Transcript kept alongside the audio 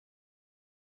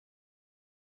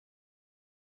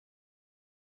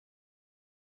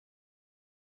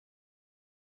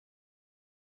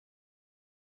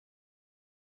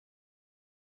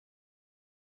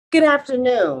Good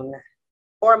afternoon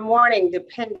or morning,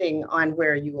 depending on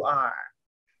where you are.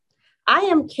 I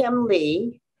am Kim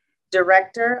Lee,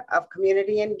 Director of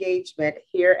Community Engagement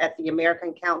here at the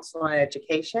American Council on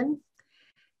Education,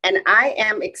 and I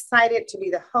am excited to be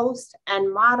the host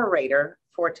and moderator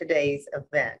for today's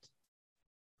event.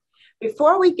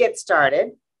 Before we get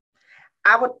started,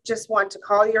 I would just want to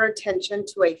call your attention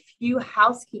to a few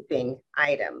housekeeping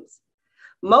items.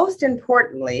 Most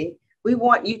importantly, we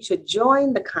want you to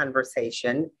join the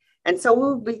conversation, and so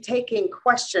we'll be taking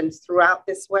questions throughout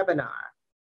this webinar.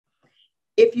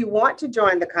 If you want to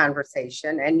join the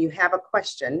conversation and you have a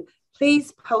question,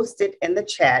 please post it in the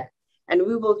chat, and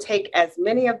we will take as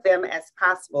many of them as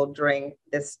possible during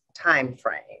this time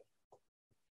frame.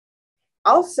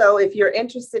 Also, if you're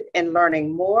interested in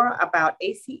learning more about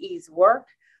ACE's work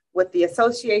with the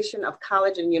Association of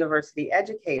College and University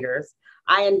Educators,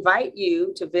 I invite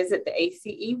you to visit the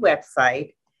ACE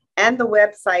website and the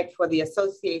website for the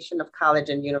Association of College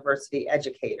and University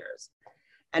Educators.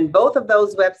 And both of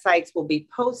those websites will be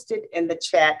posted in the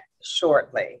chat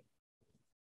shortly.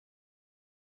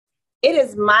 It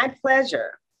is my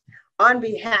pleasure, on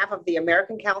behalf of the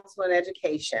American Council on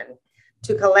Education,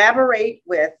 to collaborate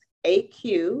with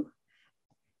AQ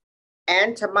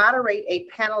and to moderate a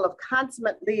panel of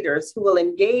consummate leaders who will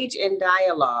engage in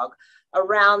dialogue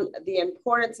around the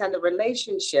importance and the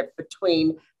relationship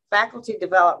between faculty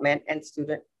development and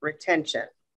student retention.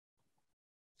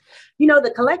 You know,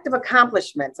 the collective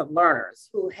accomplishments of learners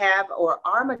who have or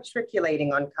are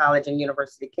matriculating on college and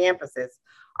university campuses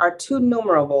are too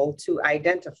numerable to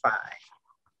identify.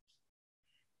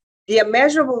 The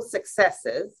immeasurable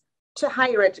successes, to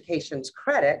higher education's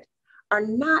credit, are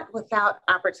not without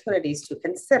opportunities to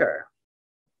consider.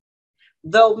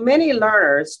 Though many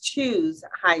learners choose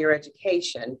higher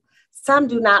education, some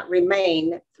do not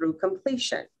remain through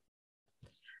completion.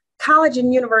 College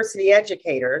and university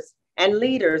educators and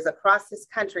leaders across this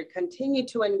country continue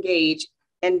to engage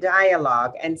in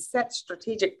dialogue and set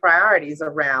strategic priorities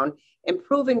around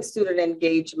improving student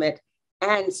engagement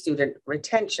and student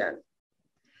retention.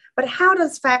 But how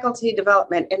does faculty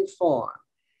development inform,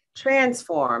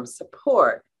 transform,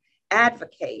 support,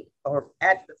 advocate, or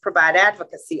provide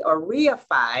advocacy or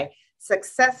reify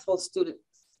successful student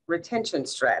retention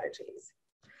strategies?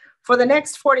 For the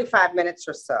next 45 minutes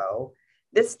or so,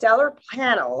 this stellar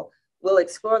panel will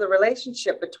explore the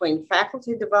relationship between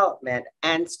faculty development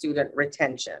and student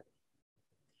retention.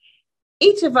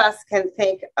 Each of us can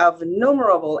think of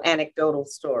numerable anecdotal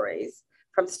stories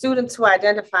from students who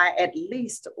identify at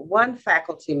least one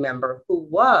faculty member who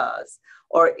was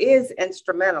or is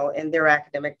instrumental in their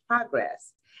academic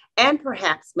progress, and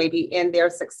perhaps maybe in their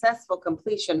successful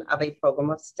completion of a program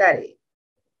of study.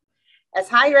 As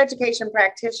higher education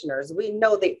practitioners, we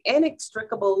know the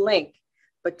inextricable link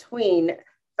between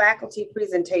faculty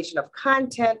presentation of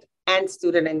content and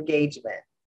student engagement.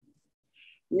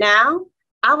 Now,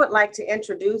 I would like to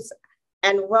introduce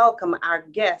and welcome our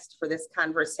guest for this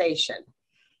conversation,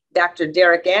 Dr.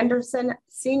 Derek Anderson,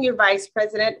 Senior Vice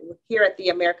President here at the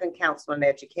American Council on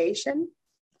Education,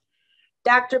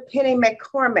 Dr. Penny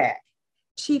McCormack,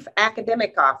 Chief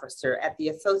Academic Officer at the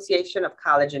Association of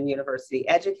College and University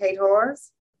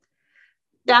Educators,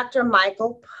 Dr.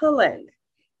 Michael Pullen,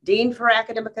 Dean for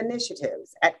Academic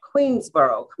Initiatives at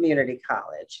Queensborough Community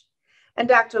College, and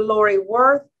Dr. Lori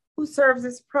Worth, who serves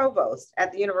as Provost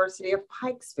at the University of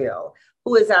Pikesville,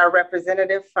 who is our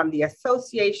representative from the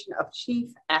Association of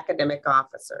Chief Academic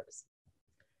Officers.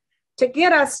 To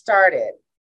get us started,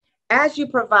 as you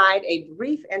provide a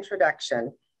brief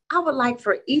introduction, I would like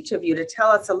for each of you to tell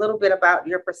us a little bit about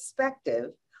your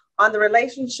perspective on the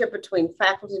relationship between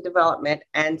faculty development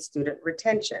and student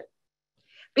retention.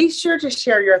 Be sure to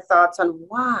share your thoughts on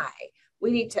why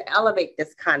we need to elevate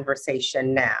this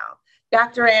conversation now.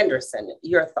 Dr. Anderson,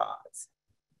 your thoughts.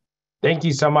 Thank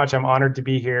you so much. I'm honored to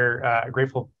be here.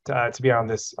 Grateful to be on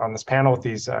this panel with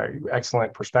these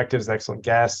excellent perspectives, excellent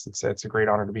guests. It's a great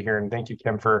honor to be here, and thank you,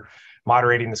 Kim, for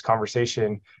moderating this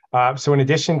conversation. So in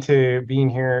addition to being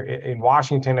here in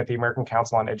Washington at the American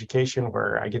Council on Education,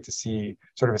 where I get to see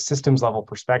sort of a systems level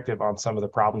perspective on some of the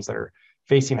problems that are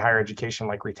facing higher education,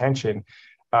 like retention,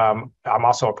 I'm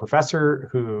also a professor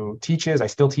who teaches. I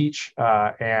still teach,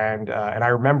 and I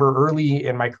remember early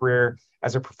in my career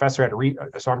as a professor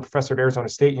so I'm a professor at Arizona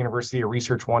State University, a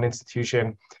Research One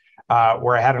institution,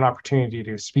 where I had an opportunity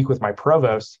to speak with my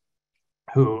provost,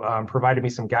 who provided me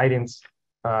some guidance,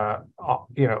 and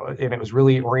it was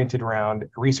really oriented around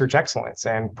research excellence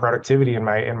and productivity in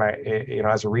my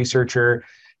as a researcher,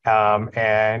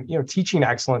 and teaching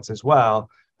excellence as well.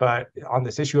 But on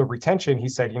this issue of retention, he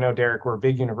said, Derek, we're a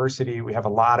big university. We have a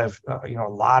lot of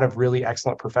really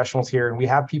excellent professionals here, and we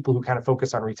have people who kind of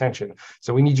focus on retention.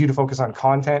 So we need you to focus on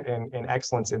content and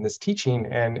excellence in this teaching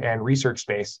and research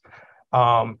space.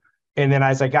 And then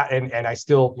as I got, and I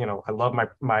still, I love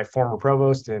my former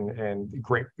provost and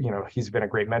great, he's been a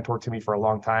great mentor to me for a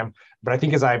long time. But I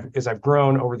think as I've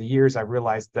grown over the years, I've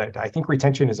realized that I think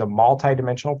retention is a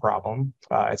multidimensional problem.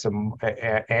 It's a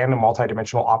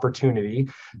multidimensional opportunity.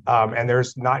 And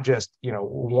there's not just,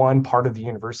 one part of the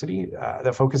university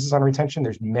that focuses on retention.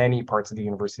 There's many parts of the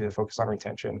university that focus on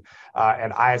retention.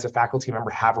 And I, as a faculty member,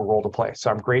 have a role to play. So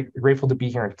I'm grateful to be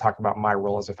here and to talk about my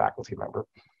role as a faculty member.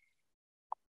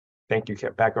 Thank you,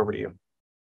 Kim. Back over to you.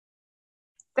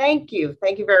 Thank you.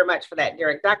 Thank you very much for that,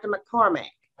 Derek. Dr. McCormick.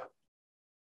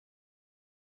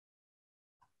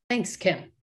 Thanks,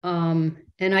 Kim. And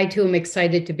I too am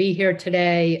excited to be here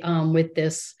today with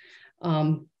this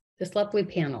lovely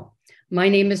panel. My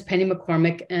name is Penny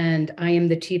McCormick, and I am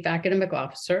the Chief Academic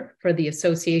Officer for the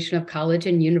Association of College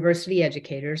and University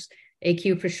Educators,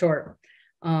 ACU for short.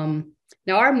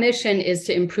 Now, our mission is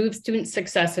to improve student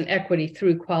success and equity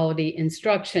through quality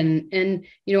instruction. And,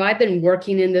 I've been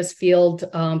working in this field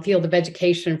of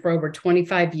education for over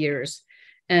 25 years.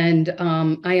 And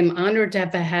I am honored to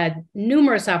have had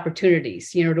numerous opportunities,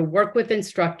 to work with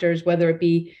instructors, whether it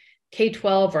be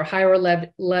K-12 or higher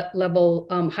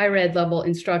ed level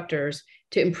instructors,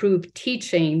 to improve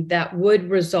teaching that would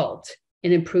result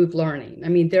in improved learning. I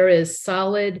mean, there is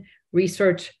solid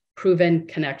research proven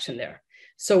connection there.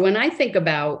 So when I think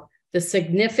about the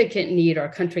significant need our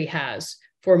country has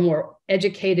for a more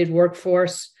educated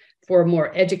workforce, for a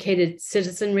more educated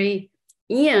citizenry,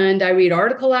 and I read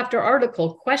article after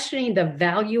article questioning the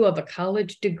value of a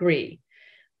college degree,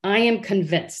 I am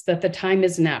convinced that the time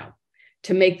is now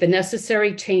to make the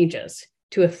necessary changes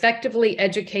to effectively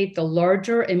educate the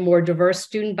larger and more diverse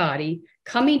student body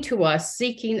coming to us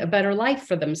seeking a better life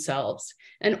for themselves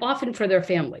and often for their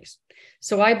families.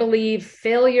 So I believe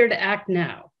failure to act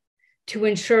now to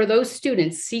ensure those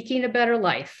students seeking a better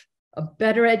life, a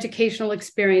better educational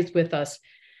experience with us,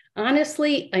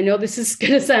 honestly, I know this is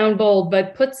going to sound bold,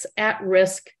 but puts at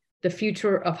risk the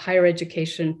future of higher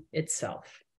education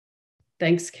itself.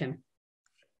 Thanks, Kim.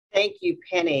 Thank you,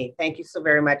 Penny. Thank you so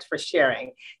very much for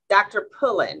sharing. Dr.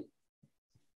 Pullen,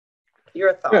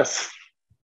 your thoughts. Yes.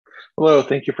 Hello,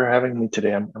 thank you for having me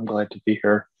today. I'm glad to be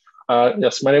here.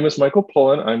 Yes, my name is Michael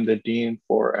Pullen. I'm the Dean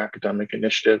for Academic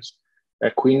Initiatives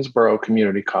at Queensborough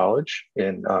Community College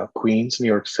in Queens, New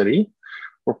York City.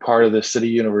 We're part of the City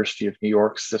University of New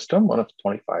York system, one of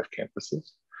 25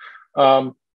 campuses.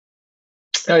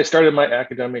 I started my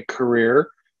academic career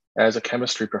as a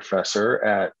chemistry professor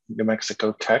at New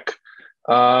Mexico Tech.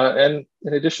 And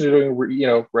in addition to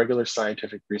doing regular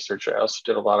scientific research, I also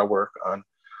did a lot of work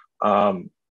on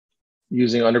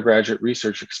using undergraduate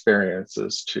research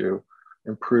experiences to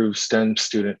improve STEM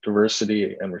student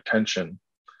diversity and retention,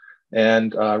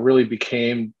 and really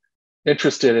became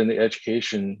interested in the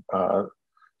education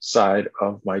side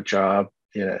of my job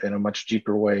in a much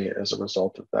deeper way as a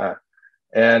result of that.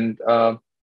 And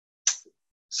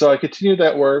so I continued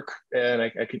that work, and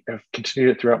I've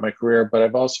continued it throughout my career, but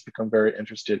I've also become very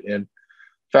interested in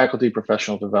faculty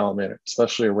professional development,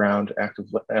 especially around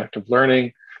active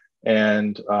learning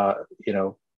and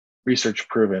research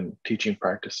proven teaching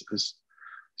practices.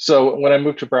 So when I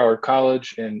moved to Broward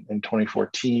College in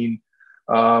 2014,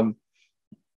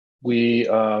 we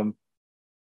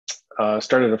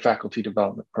started a faculty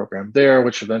development program there,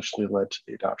 which eventually led to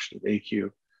the adoption of ACU.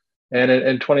 And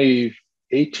in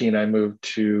 2018, I moved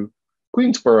to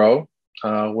Queensborough,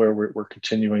 where we're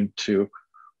continuing to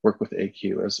work with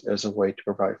ACU as a way to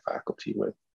provide faculty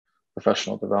with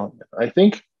professional development. I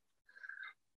think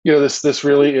this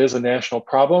really is a national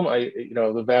problem.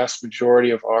 The vast majority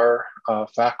of our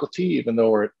faculty, even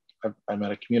though I'm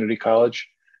at a community college,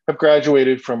 have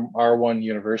graduated from R1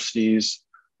 universities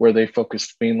where they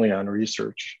focused mainly on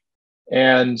research.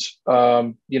 And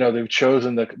they've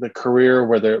chosen the career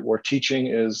where teaching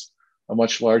is a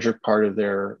much larger part of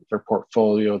their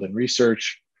portfolio than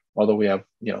research, although we have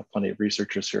plenty of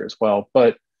researchers here as well.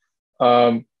 But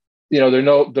they're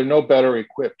no better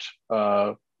equipped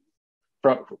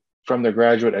from their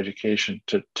graduate education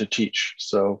to teach.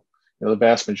 So the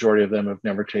vast majority of them have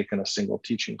never taken a single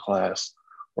teaching class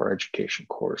or education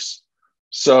course.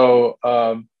 So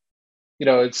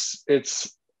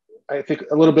it's I think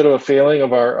a little bit of a failing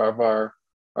of our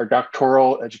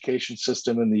doctoral education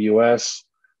system in the U.S.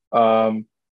 But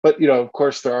of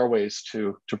course there are ways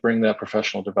to bring that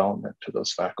professional development to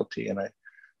those faculty, and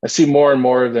I see more and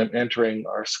more of them entering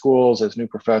our schools as new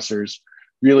professors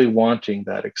really wanting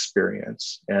that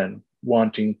experience and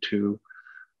wanting to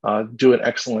do an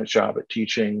excellent job at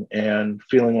teaching and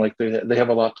feeling like they have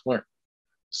a lot to learn.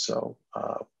 So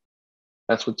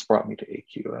that's what's brought me to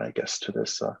ACUE and I guess to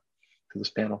this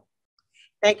panel.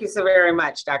 Thank you so very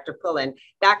much, Dr. Pullen.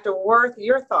 Dr. Worth,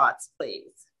 your thoughts,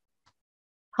 please.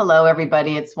 Hello,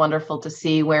 everybody. It's wonderful to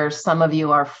see where some of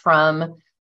you are from,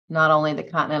 not only the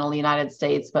continental United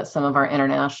States, but some of our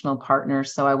international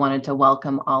partners. So I wanted to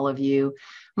welcome all of you.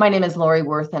 My name is Lori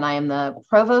Worth, and I am the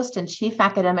Provost and Chief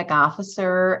Academic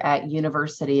Officer at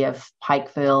University of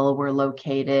Pikeville. We're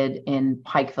located in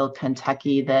Pikeville,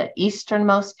 Kentucky, the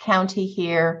easternmost county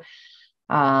here.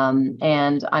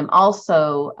 And I'm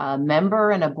also a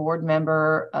member and a board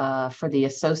member for the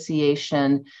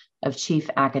Association of Chief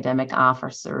Academic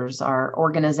Officers. Our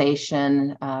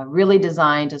organization really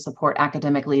designed to support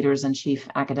academic leaders and chief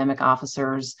academic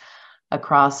officers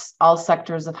across all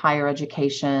sectors of higher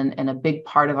education. And a big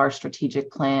part of our strategic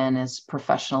plan is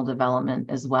professional development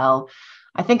as well.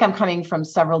 I think I'm coming from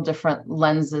several different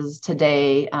lenses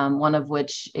today, one of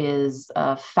which is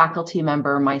a faculty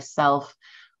member myself,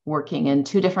 working in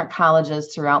 2 different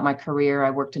colleges throughout my career.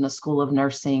 I worked in a school of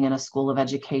nursing and a school of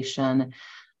education.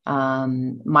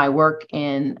 My work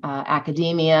in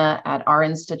academia at our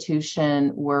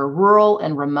institution were rural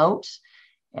and remote,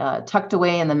 tucked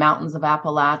away in the mountains of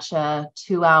Appalachia,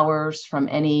 2 hours from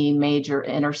any major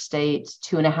interstate,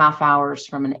 2.5 hours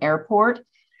from an airport.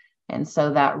 And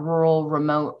so that rural,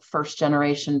 remote, first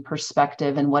generation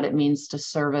perspective and what it means to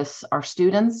service our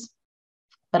students.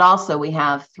 But also we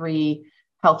have 3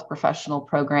 health professional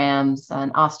programs,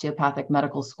 an osteopathic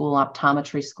medical school,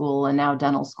 optometry school, and now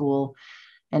dental school,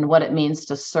 and what it means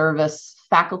to service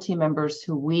faculty members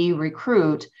who we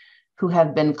recruit who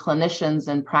have been clinicians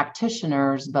and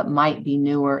practitioners, but might be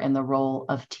newer in the role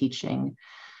of teaching.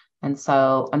 And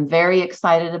so I'm very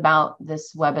excited about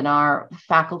this webinar.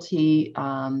 Faculty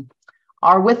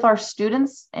are with our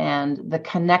students and the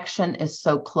connection is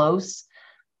so close.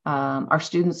 Our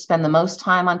students spend the most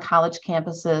time on college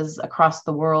campuses across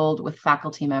the world with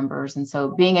faculty members. And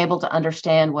so being able to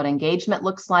understand what engagement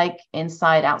looks like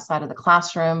inside, outside of the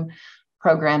classroom,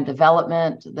 program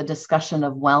development, the discussion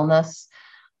of wellness.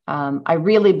 I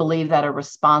really believe that a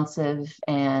responsive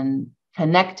and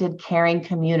connected, caring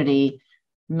community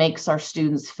makes our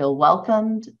students feel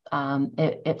welcomed.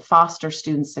 It fosters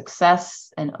student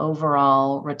success and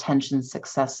overall retention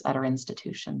success at our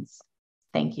institutions.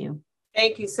 Thank you.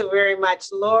 Thank you so very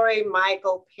much, Lori,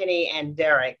 Michael, Penny, and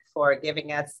Derek for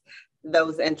giving us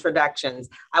those introductions.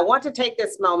 I want to take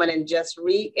this moment and just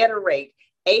reiterate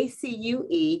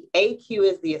ACUE. ACUE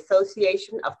is the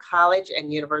Association of College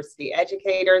and University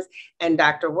Educators, and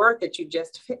Dr. Worth that you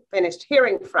just finished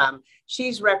hearing from,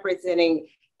 she's representing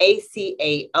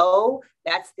ACAO,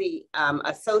 that's the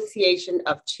Association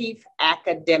of Chief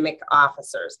Academic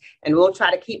Officers. And we'll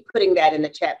try to keep putting that in the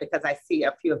chat because I see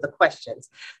a few of the questions.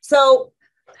 So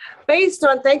based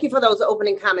on, thank you for those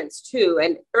opening comments too.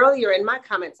 And earlier in my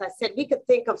comments, I said we could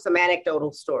think of some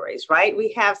anecdotal stories, right?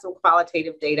 We have some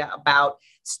qualitative data about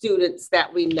students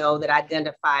that we know that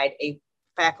identified a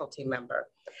faculty member.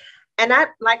 And I'd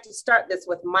like to start this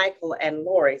with Michael and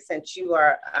Lori, since you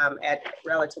are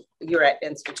you're at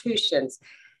institutions.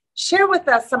 Share with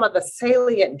us some of the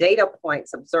salient data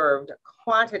points observed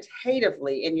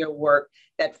quantitatively in your work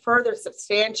that further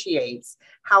substantiates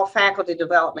how faculty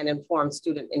development informs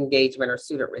student engagement or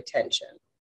student retention.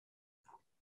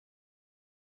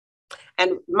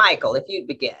 And Michael, if you'd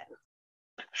begin.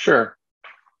 Sure.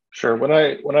 When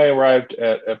I arrived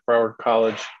at Broward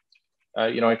College,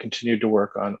 I continued to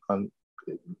work on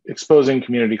exposing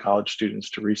community college students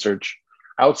to research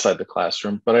outside the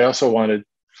classroom, but I also wanted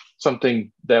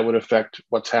something that would affect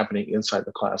what's happening inside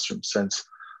the classroom, since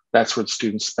that's where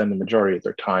students spend the majority of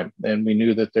their time. And we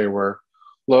knew that there were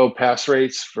low pass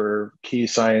rates for key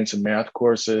science and math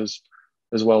courses,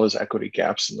 as well as equity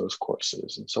gaps in those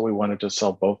courses. And so we wanted to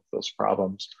solve both of those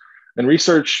problems. And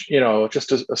research,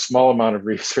 just a small amount of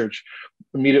research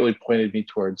immediately pointed me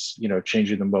towards,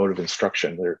 changing the mode of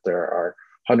instruction. There are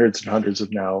hundreds and hundreds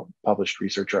of now published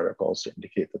research articles to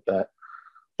indicate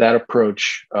that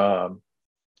approach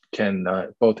can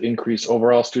both increase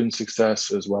overall student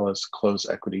success as well as close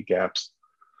equity gaps.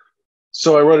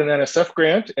 So I wrote an NSF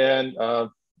grant and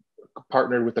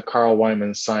partnered with the Carl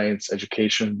Wyman Science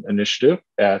Education Initiative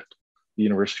at the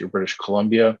University of British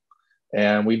Columbia.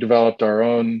 And we developed our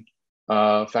own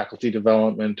faculty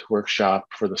development workshop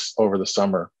over the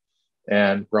summer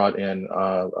and brought in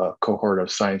a cohort of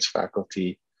science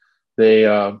faculty. They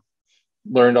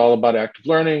learned all about active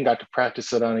learning, got to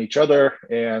practice it on each other,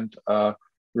 and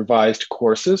revised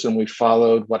courses, and we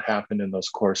followed what happened in those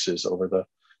courses over the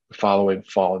following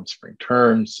fall and spring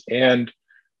terms. And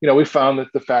we found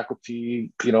that the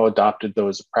faculty adopted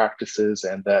those practices,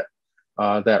 and that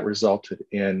that resulted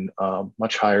in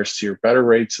much higher C or better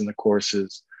rates in the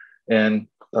courses, and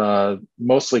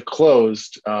mostly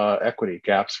closed equity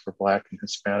gaps for Black and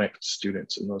Hispanic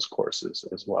students in those courses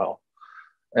as well.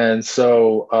 And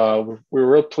so we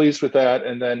were real pleased with that.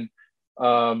 And then,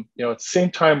 at the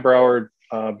same time, Broward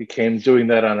became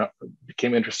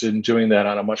interested in doing that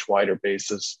on a much wider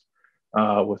basis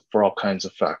for all kinds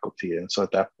of faculty. And so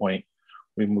at that point,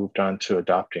 we moved on to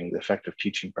adopting the effective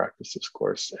teaching practices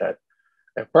course at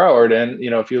Broward. And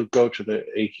if you go to the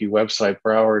AQ website,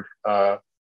 Broward,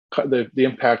 the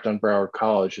impact on Broward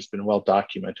College has been well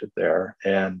documented there,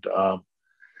 and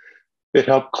it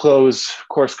helped close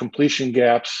course completion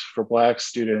gaps for Black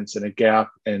students, and a gap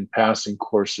in passing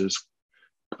courses.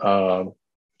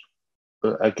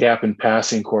 A gap in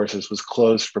passing courses was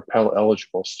closed for Pell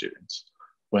eligible students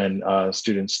when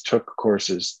students took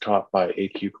courses taught by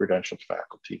AQ credentialed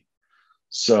faculty.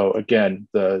 So again,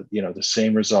 the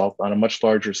same result on a much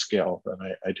larger scale than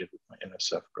I did with my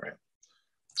NSF grant.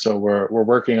 So we're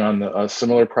working on a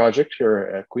similar project here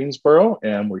at Queensborough,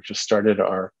 and we just started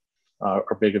our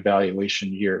big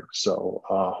evaluation year. So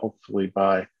hopefully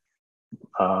by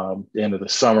the end of the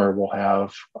summer, we'll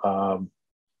have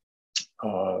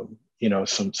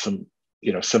some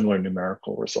similar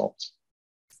numerical results.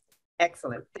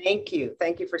 Excellent. Thank you.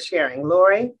 Thank you for sharing.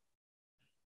 Lori?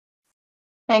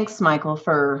 Thanks, Michael,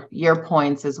 for your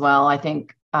points as well. I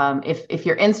think if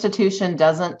your institution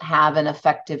doesn't have an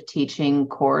effective teaching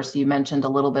course, you mentioned a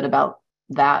little bit about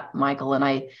that, Michael,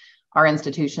 and our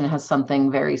institution has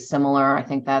something very similar. I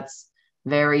think that's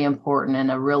very important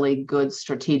and a really good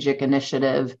strategic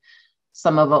initiative.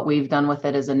 Some of what we've done with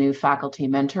it is a new faculty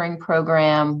mentoring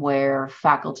program where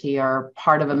faculty are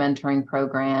part of a mentoring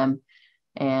program,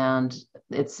 and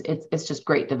it's just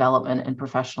great development and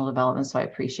professional development. So I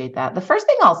appreciate that. The first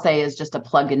thing I'll say is just a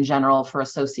plug in general for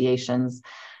associations.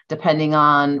 Depending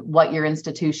on what your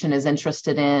institution is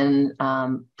interested in,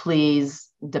 please,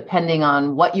 depending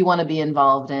on what you want to be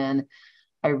involved in,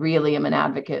 I really am an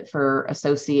advocate for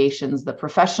associations. The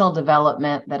professional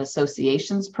development that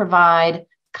associations provide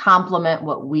complement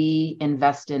what we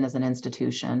invest in as an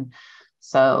institution.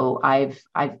 So I've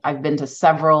been to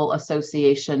several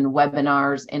association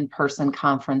webinars, in-person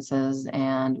conferences,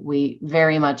 and we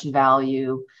very much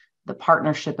value the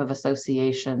partnership of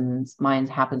associations. Mine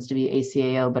happens to be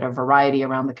ACAO, but a variety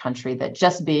around the country, that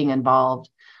just being involved,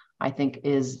 I think,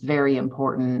 is very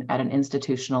important at an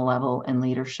institutional level and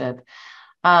leadership.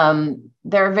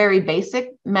 There are very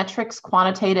basic metrics,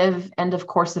 quantitative end of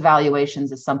course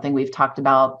evaluations is something we've talked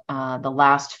about the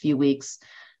last few weeks.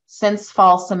 Since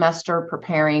fall semester,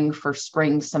 preparing for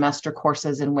spring semester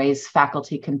courses in ways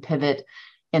faculty can pivot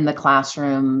in the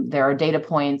classroom. There are data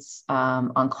points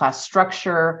on class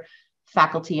structure,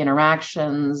 faculty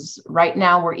interactions. Right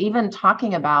now, we're even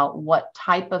talking about what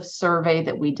type of survey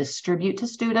that we distribute to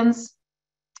students,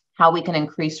 how we can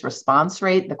increase response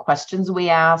rate, the questions we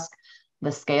ask,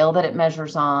 the scale that it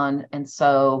measures on. And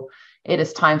so it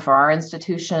is time for our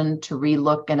institution to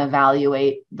relook and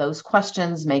evaluate those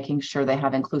questions, making sure they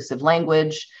have inclusive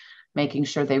language, making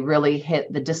sure they really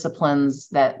hit the disciplines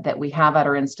that we have at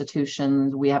our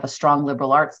institution. We have a strong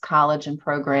liberal arts college and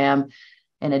program,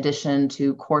 in addition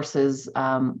to courses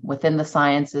within the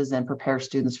sciences, and prepare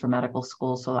students for medical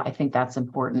school. So I think that's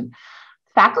important.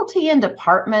 Faculty and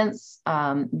departments,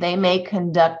 they may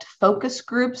conduct focus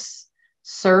groups,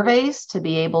 surveys to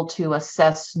be able to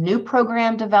assess new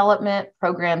program development,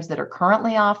 programs that are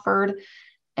currently offered.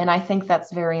 And I think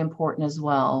that's very important as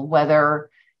well.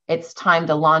 Whether it's time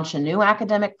to launch a new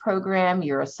academic program,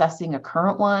 you're assessing a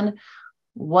current one,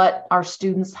 what our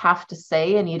students have to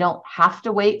say, and you don't have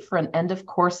to wait for an end of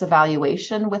course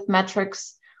evaluation with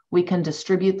metrics. We can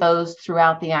distribute those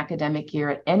throughout the academic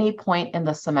year at any point in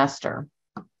the semester.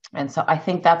 And so I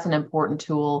think that's an important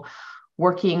tool.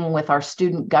 Working with our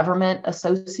student government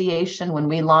association, when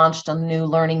we launched a new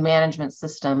learning management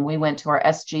system, we went to our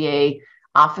SGA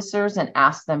officers and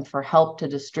asked them for help to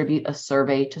distribute a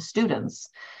survey to students.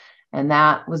 And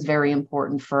that was very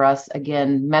important for us.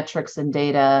 Again, metrics and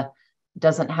data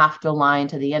doesn't have to align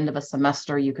to the end of a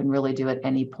semester. You can really do at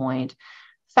any point.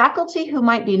 Faculty who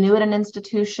might be new at an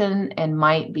institution and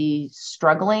might be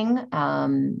struggling,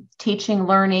 teaching,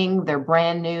 learning, they're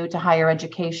brand new to higher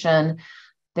education.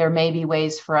 There may be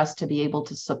ways for us to be able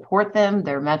to support them.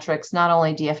 Their metrics, not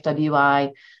only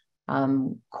DFWI,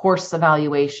 course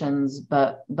evaluations,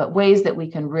 but ways that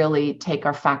we can really take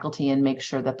our faculty and make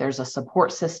sure that there's a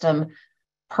support system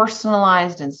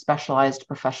personalized and specialized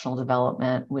professional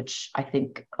development, which I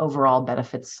think overall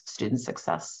benefits student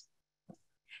success.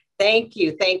 Thank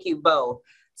you both.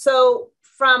 So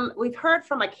we've heard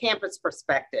from a campus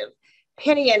perspective.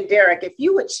 Penny and Derek, if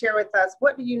you would share with us,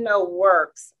 what do you know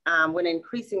works when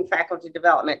increasing faculty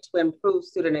development to improve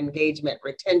student engagement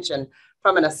retention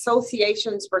from an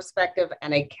association's perspective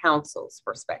and a council's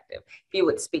perspective? If you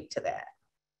would speak to that.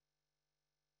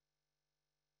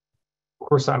 Of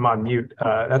course, I'm on mute.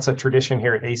 That's a tradition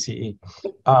here at ACE.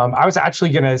 I was actually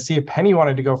going to see if Penny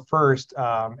wanted to go first,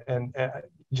 and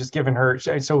just given her.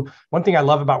 So one thing I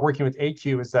love about working with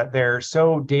AQ is that they're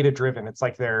so data driven. It's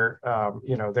like they're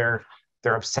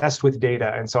obsessed with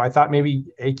data. And so I thought maybe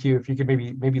AQ, if you could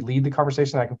maybe lead the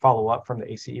conversation, I can follow up from the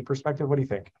ACE perspective. What do you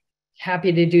think?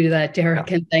 Happy to do that, Derek,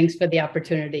 and thanks for the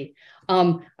opportunity.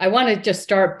 I want to just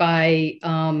start by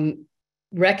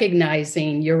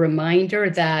recognizing your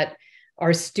reminder that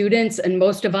our students and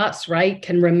most of us, right,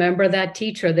 can remember that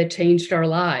teacher that changed our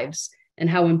lives and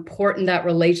how important that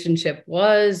relationship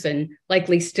was and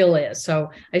likely still is.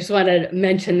 So I just want to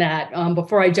mention that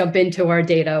before I jump into our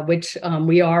data, which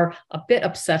we are a bit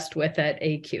obsessed with at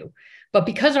AQ. But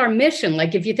because our mission,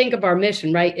 like if you think of our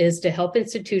mission, right, is to help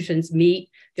institutions meet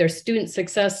their student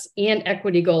success and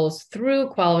equity goals through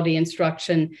quality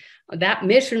instruction, that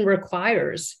mission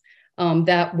requires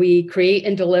that we create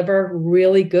and deliver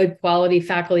really good quality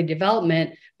faculty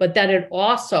development, but that it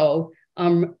also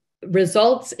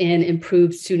results in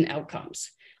improved student outcomes.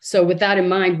 So with that in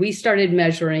mind, we started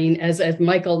measuring, as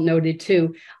Michael noted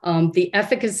too, the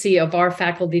efficacy of our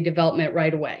faculty development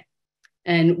right away.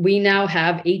 And we now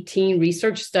have 18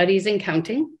 research studies and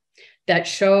counting that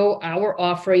show our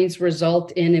offerings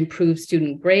result in improved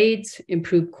student grades,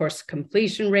 improved course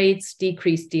completion rates,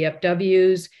 decreased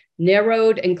DFWs,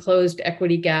 narrowed and closed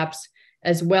equity gaps,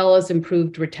 as well as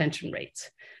improved retention rates.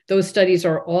 Those studies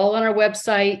are all on our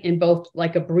website in both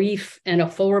like a brief and a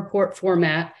full report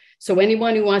format. So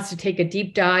anyone who wants to take a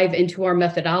deep dive into our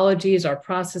methodologies, our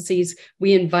processes,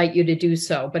 we invite you to do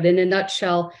so. But in a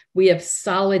nutshell, we have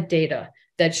solid data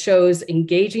that shows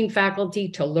engaging faculty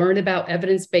to learn about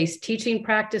evidence-based teaching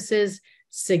practices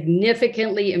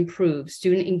significantly improve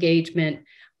student engagement,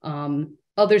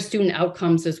 other student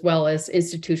outcomes, as well as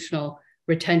institutional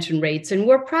retention rates. And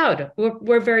we're proud.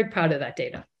 We're very proud of that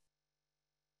data.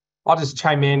 I'll just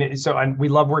chime in. So we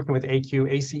love working with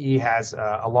AQ. ACE has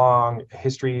a long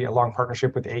history, a long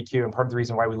partnership with AQ. And part of the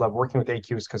reason why we love working with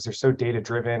AQ is because they're so data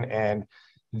driven, and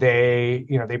they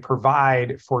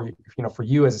provide for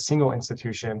you as a single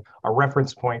institution a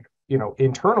reference point,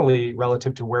 internally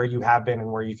relative to where you have been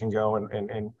and where you can go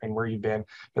and where you've been.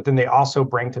 But then they also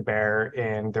bring to bear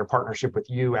in their partnership with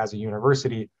you as a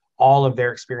university all of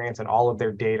their experience and all of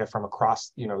their data from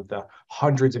across, the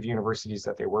hundreds of universities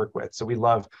that they work with. So we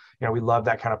love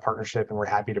that kind of partnership, and we're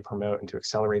happy to promote and to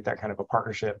accelerate that kind of a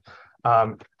partnership.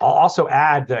 I'll also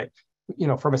add that,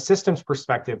 from a systems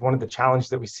perspective, one of the challenges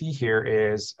that we see here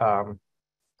is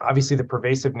obviously the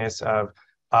pervasiveness of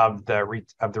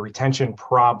the retention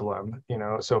problem.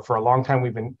 So for a long time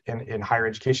we've been in higher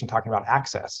education talking about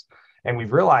access, and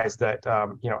we've realized that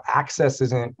access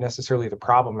isn't necessarily the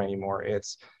problem anymore.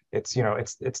 It's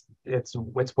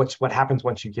what happens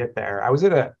once you get there. I was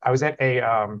at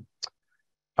an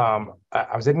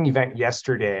event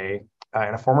yesterday,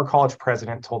 and a former college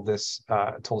president told a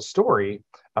story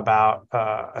about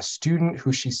a student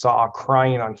who she saw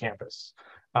crying on campus.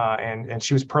 And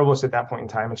she was provost at that point in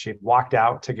time, and she had walked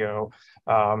out to go.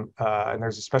 And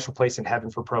there's a special place in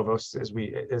heaven for provosts, as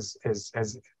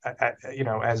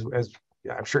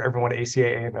I'm sure everyone at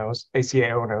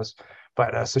ACAO knows.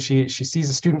 But so she sees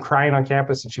a student crying on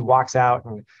campus, and she walks out,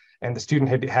 and the student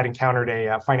had encountered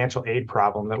a financial aid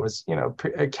problem that was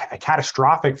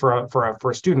catastrophic for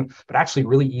a student, but actually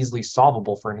really easily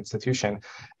solvable for an institution.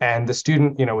 And the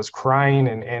student was crying,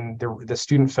 and the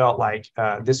student felt like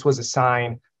this was a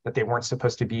sign that they weren't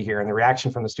supposed to be here. And the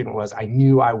reaction from the student was, I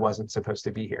knew I wasn't supposed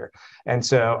to be here. And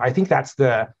so I think that's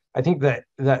a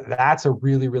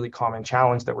really, really common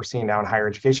challenge that we're seeing now in higher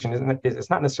education.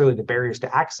 It's not necessarily the barriers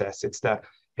to access. It's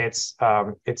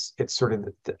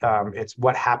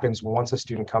what happens once a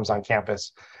student comes on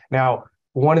campus. Now,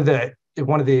 one of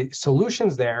the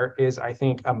solutions there is, I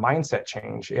think, a mindset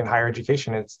change in higher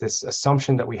education. It's this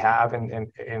assumption that we have, and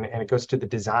it goes to the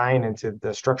design and to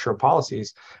the structure of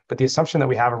policies, but the assumption that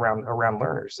we have around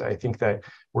learners. I think that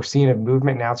we're seeing a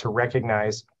movement now to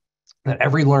recognize that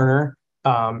every learner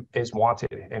is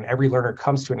wanted, and every learner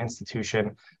comes to an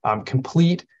institution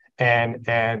complete and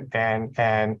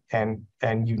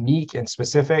unique and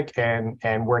specific.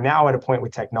 And we're now at a point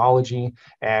with technology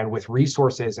and with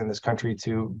resources in this country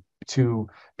to to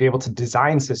be able to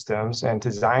design systems and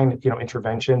design,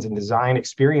 interventions and design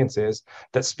experiences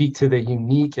that speak to the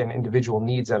unique and individual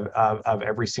needs of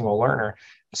every single learner.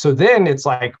 So then it's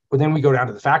like, then we go down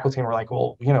to the faculty and we're like,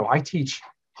 well, I teach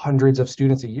hundreds of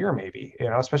students a year, maybe,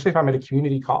 especially if I'm at a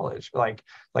community college, like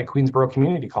Queensborough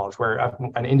Community College, where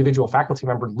an individual faculty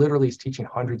member literally is teaching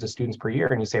hundreds of students per year.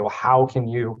 And you say, well, how can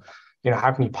you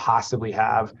possibly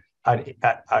have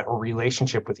a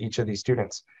relationship with each of these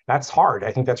students? That's hard.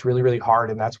 I think that's really, really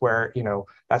hard. And that's where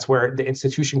the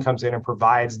institution comes in and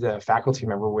provides the faculty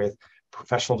member with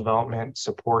professional development,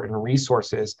 support, and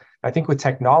resources. I think with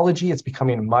technology, it's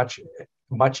becoming much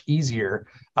easier.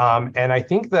 And I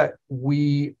think that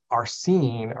we are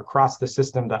seeing across the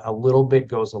system that a little bit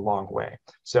goes a long way.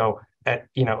 So an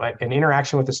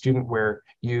interaction with a student where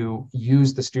you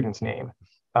use the student's name,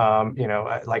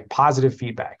 like positive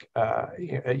feedback,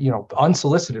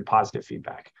 unsolicited positive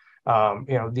feedback.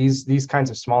 These kinds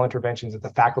of small interventions at the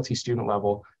faculty student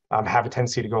level have a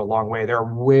tendency to go a long way.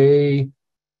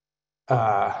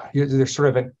 There's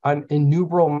sort of an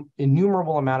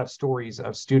innumerable amount of stories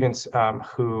of students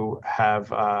who have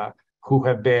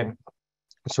been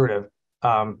sort of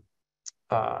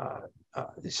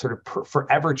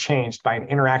forever changed by an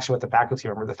interaction with the faculty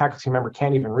member. The faculty member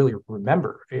can't even really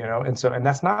remember, and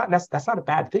that's not a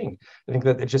bad thing. I think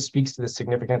that it just speaks to the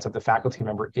significance of the faculty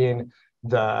member in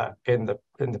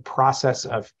the process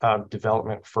of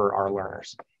development for our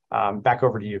learners. Back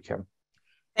over to you, Kim.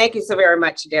 Thank you so very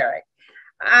much, Derek.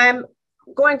 I'm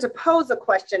going to pose a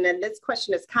question, and this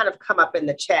question has kind of come up in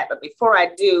the chat, but before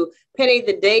I do, Penny,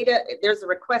 the data, there's a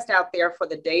request out there for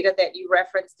the data that you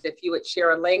referenced. If you would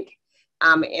share a link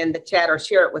in the chat or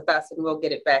share it with us, and we'll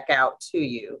get it back out to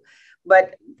you.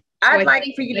 But I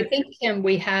think, Kim,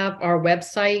 we have our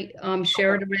website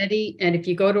shared already. And if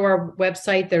you go to our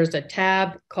website, there's a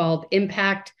tab called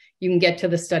Impact. You can get to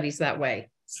the studies that way.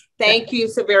 Thank you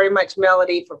so very much,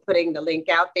 Melody, for putting the link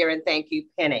out there. And thank you,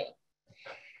 Penny.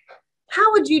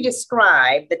 How would you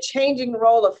describe the changing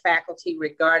role of faculty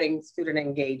regarding student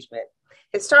engagement?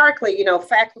 Historically,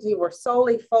 faculty were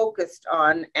solely focused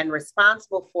on and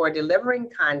responsible for delivering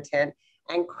content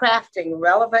and crafting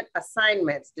relevant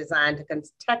assignments designed to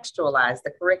contextualize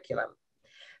the curriculum.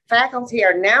 Faculty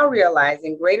are now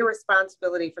realizing greater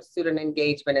responsibility for student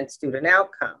engagement and student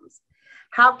outcomes.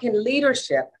 How can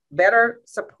leadership better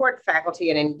support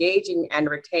faculty in engaging and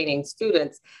retaining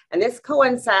students? And this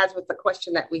coincides with the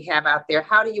question that we have out there.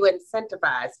 How do you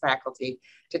incentivize faculty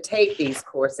to take these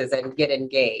courses and get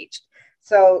engaged?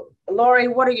 So, Lori,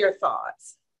 what are your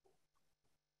thoughts?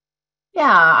 Yeah,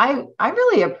 I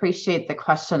really appreciate the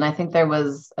question. I think there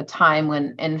was a time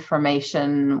when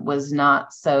information was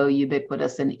not so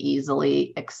ubiquitous and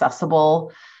easily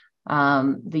accessible.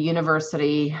 The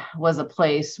university was a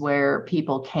place where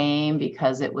people came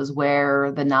because it was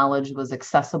where the knowledge was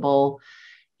accessible,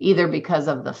 either because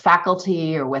of the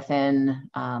faculty or within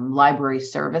library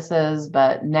services.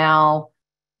 But now,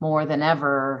 more than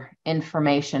ever,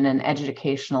 information and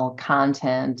educational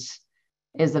content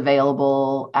is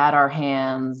available at our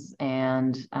hands,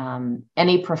 and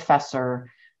any professor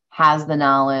has the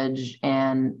knowledge,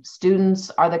 and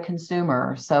students are the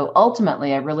consumer. So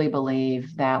ultimately, I really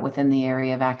believe that within the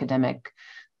area of academic,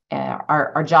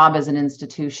 our job as an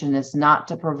institution is not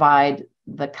to provide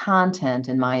the content,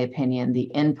 in my opinion,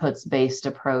 the inputs-based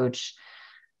approach,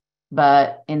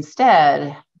 but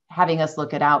instead having us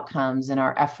look at outcomes and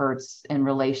our efforts in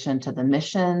relation to the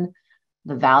mission,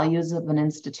 the values of an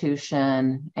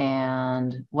institution,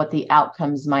 and what the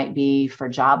outcomes might be for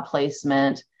job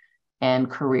placement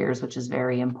and careers, which is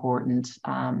very important.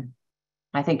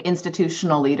 I think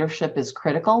institutional leadership is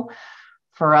critical.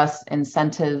 For us,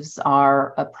 incentives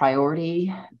are a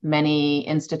priority. Many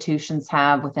institutions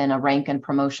have within a rank and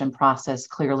promotion process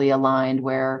clearly aligned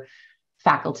where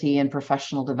faculty and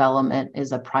professional development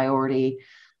is a priority.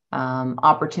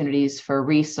 Opportunities for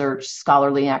research,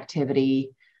 scholarly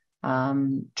activity,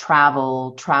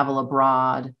 travel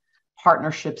abroad,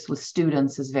 partnerships with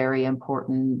students is very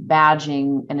important,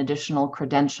 badging and additional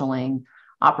credentialing,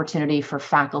 opportunity for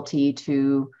faculty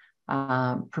to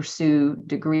pursue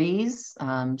degrees,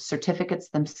 certificates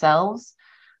themselves,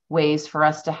 ways for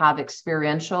us to have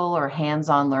experiential or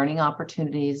hands-on learning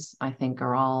opportunities, I think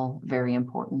are all very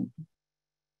important.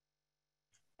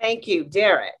 Thank you.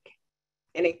 Derek,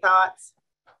 any thoughts?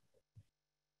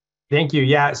 Thank you.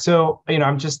 Yeah. So,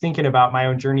 I'm just thinking about my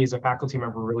own journey as a faculty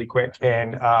member really quick,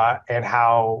 and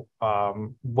how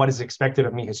what is expected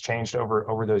of me has changed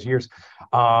over those years.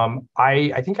 I'm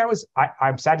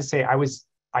sad to say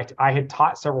I had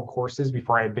taught several courses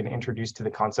before I had been introduced to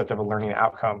the concept of a learning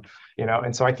outcome,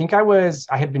 and so I think I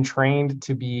had been trained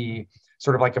to be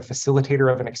sort of like a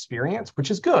facilitator of an experience, which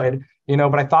is good,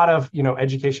 but I thought of,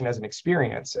 education as an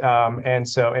experience. And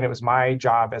it was my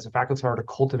job as a faculty member to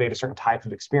cultivate a certain type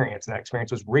of experience. And that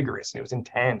experience was rigorous and it was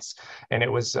intense and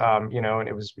it was, and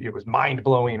it was mind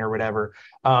blowing or whatever.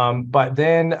 But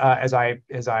then as I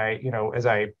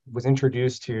was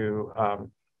introduced to, to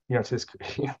this,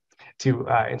 to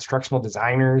instructional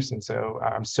designers. And so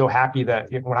I'm so happy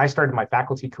that when I started my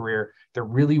faculty career, there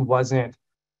really wasn't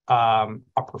a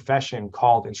profession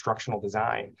called instructional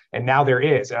design. And now there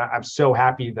is. I'm so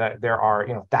happy that there are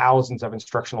thousands of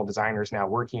instructional designers now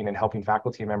working and helping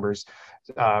faculty members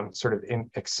sort of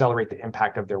accelerate the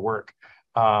impact of their work.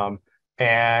 So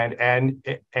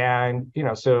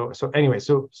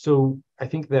I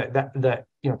think that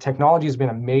technology has been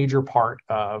a major part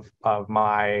of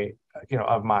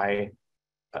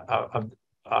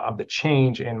the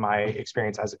change in my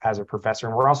experience as a professor.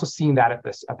 And we're also seeing that at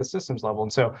the systems level.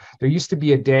 And so there used to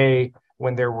be a day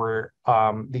when there were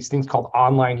these things called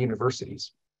online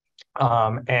universities.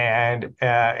 And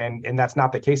that's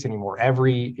not the case anymore.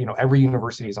 Every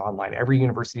university is online. Every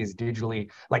university is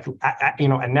digitally,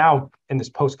 and now in this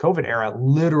post-COVID era,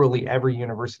 literally every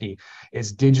university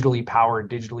is digitally powered,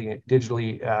 digitally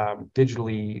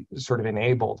sort of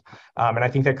enabled. And I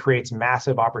think that creates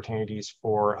massive opportunities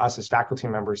for us as faculty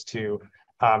members to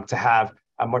have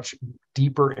a much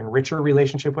deeper and richer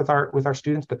relationship with our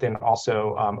students, but then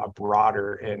also a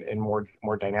broader and more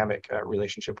dynamic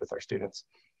relationship with our students.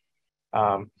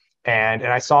 And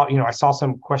I saw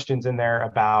some questions in there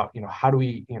about, how do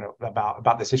we,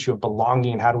 about this issue of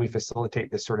belonging, how do we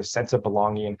facilitate this sort of sense of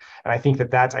belonging? And I think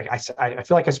that's, I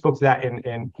feel like I spoke to that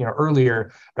in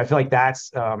earlier, but I feel like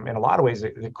that's in a lot of ways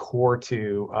the core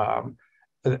to,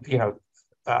 I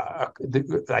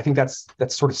think that's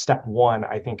sort of step one,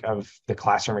 I think, of the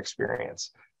classroom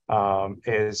experience.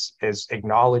 Is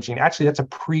acknowledging, actually, that's a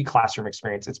pre-classroom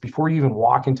experience. It's before you even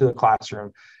walk into the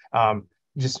classroom.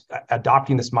 Just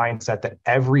adopting this mindset that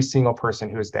every single person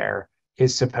who is there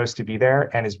is supposed to be there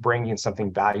and is bringing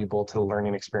something valuable to the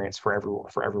learning experience for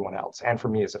everyone else, and for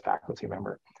me as a faculty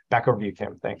member. Back over to you,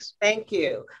 Kim. Thanks. Thank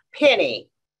you. Penny.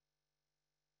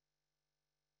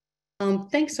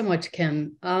 Thanks so much,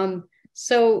 Kim.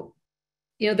 So,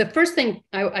 the first thing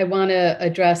I want to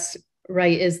address,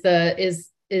 right, is the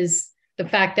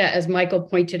fact that, as Michael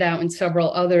pointed out and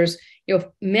several others,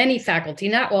 many faculty,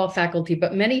 not all faculty,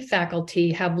 but many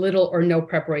faculty have little or no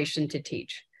preparation to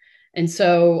teach. And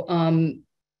so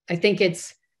I think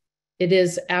it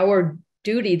is our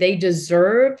duty. They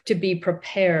deserve to be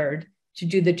prepared to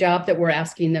do the job that we're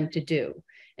asking them to do.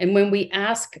 And when we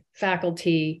ask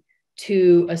faculty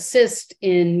to assist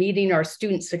in meeting our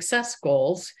student success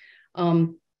goals,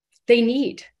 they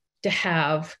need to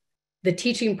have the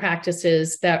teaching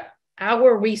practices that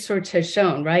our research has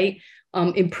shown, right?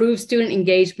 Improve student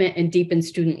engagement and deepen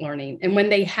student learning. And when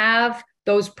they have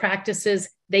those practices,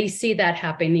 they see that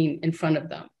happening in front of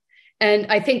them. And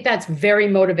I think that's very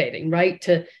motivating, right?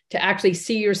 To actually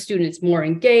see your students more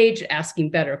engaged, asking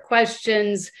better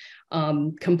questions,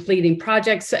 completing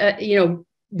projects,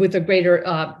 with a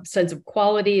greater sense of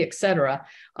quality, et cetera.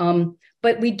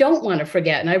 But we don't want to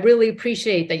forget, and I really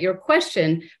appreciate that your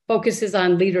question focuses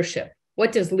on leadership.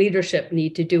 What does leadership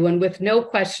need to do? And with no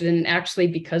question, actually,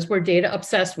 because we're data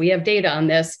obsessed, we have data on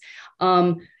this,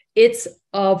 it's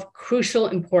of crucial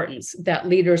importance that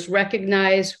leaders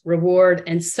recognize, reward,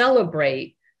 and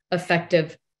celebrate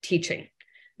effective teaching.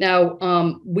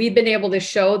 Now, we've been able to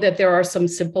show that there are some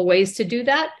simple ways to do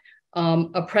that.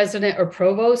 A president or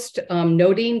provost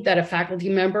noting that a faculty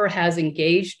member has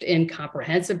engaged in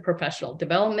comprehensive professional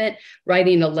development,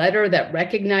 writing a letter that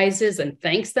recognizes and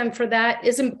thanks them for that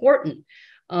is important.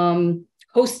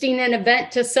 Hosting an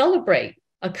event to celebrate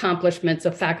accomplishments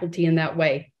of faculty in that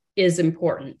way is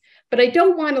important. But I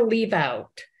don't want to leave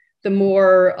out the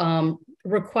more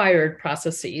required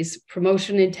processes,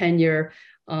 promotion and tenure.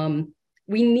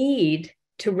 We need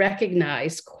to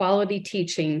recognize quality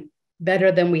teaching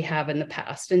better than we have in the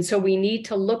past. And so we need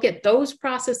to look at those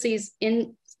processes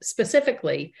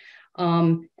specifically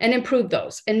and improve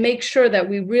those and make sure that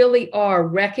we really are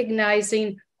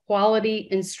recognizing quality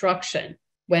instruction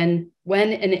when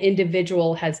an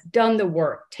individual has done the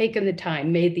work, taken the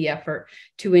time, made the effort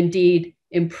to indeed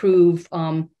improve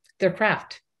their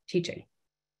craft teaching.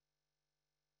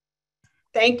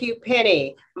 Thank you,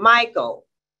 Penny. Michael.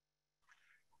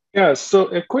 Yeah,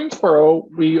 so at Queensborough,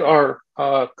 we are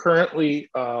currently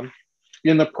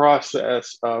in the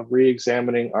process of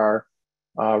re-examining our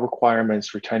requirements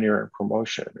for tenure and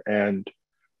promotion, and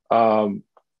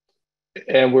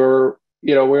we're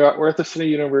at the City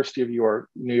University of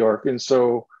New York, and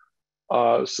so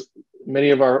many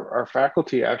of our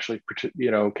faculty actually,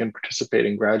 can participate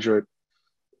in graduate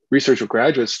research with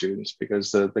graduate students,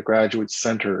 because the graduate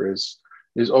center is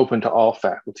open to all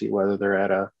faculty, whether they're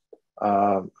at a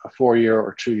 4-year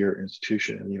or 2-year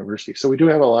institution in the university. So we do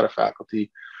have a lot of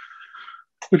faculty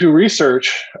who do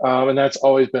research, and that's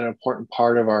always been an important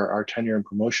part of our tenure and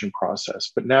promotion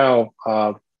process. But now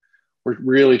we're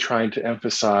really trying to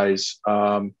emphasize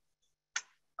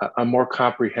a more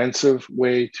comprehensive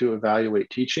way to evaluate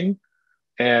teaching,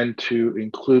 and to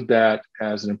include that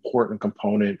as an important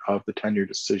component of the tenure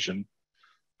decision.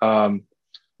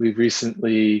 We've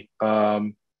recently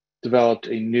developed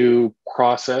a new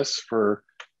process for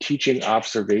teaching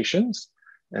observations.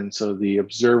 And so the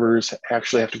observers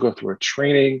actually have to go through a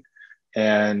training,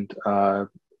 and are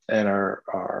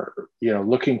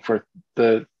looking for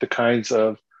the kinds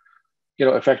of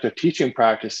effective teaching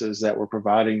practices that we're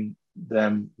providing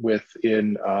them with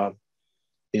in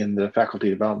the faculty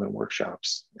development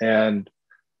workshops. And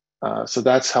so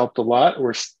that's helped a lot.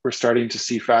 We're starting to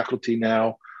see faculty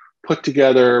now put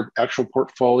together actual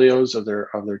portfolios of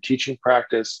their teaching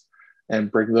practice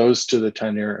and bring those to the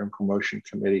tenure and promotion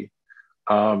committee.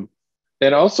 And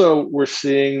also we're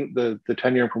seeing the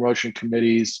tenure and promotion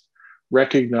committees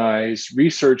recognize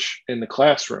research in the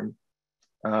classroom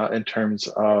in terms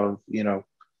of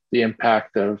the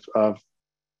impact of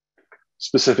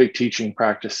specific teaching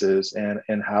practices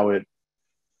and how it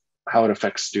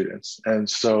affects students. And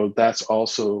so that's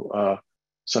also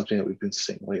something that we've been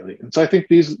seeing lately. And so I think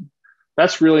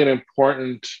that's really an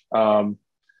important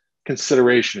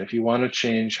consideration. If you want to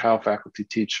change how faculty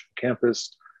teach on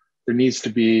campus, that needs to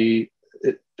be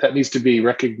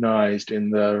recognized in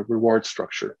the reward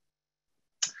structure.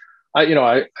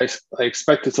 I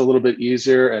expect it's a little bit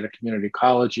easier at a community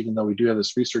college, even though we do have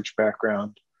this research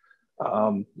background.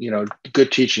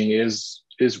 Good teaching is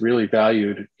really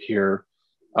valued here.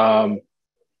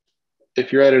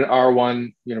 If you're at an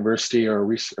R1 university or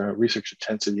a research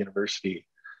intensive university,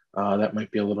 that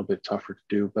might be a little bit tougher to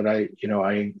do, but I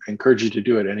encourage you to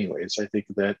do it anyways. I think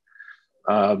that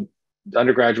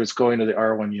undergraduates going to the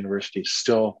R1 universities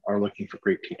still are looking for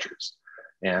great teachers,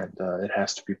 and it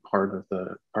has to be part of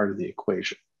the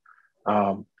equation.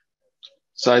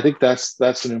 So I think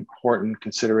that's an important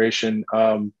consideration.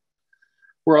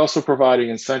 We're also providing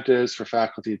incentives for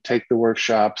faculty to take the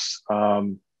workshops.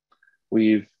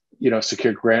 We've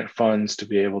secured grant funds to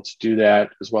be able to do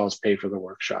that, as well as pay for the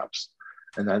workshops.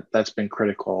 And that's been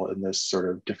critical in this sort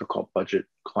of difficult budget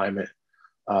climate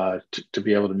to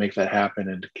be able to make that happen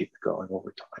and to keep it going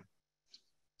over time.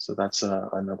 So that's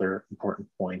another important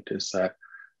point, is that,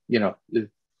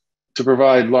 to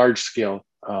provide large scale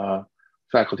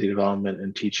faculty development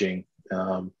and teaching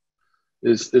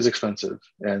is expensive.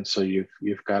 And so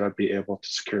you've got to be able to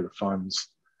secure the funds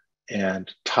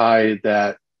and tie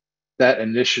that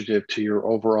initiative to your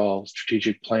overall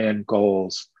strategic plan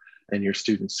goals and your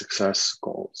student success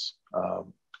goals.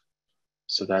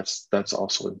 So that's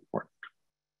also important.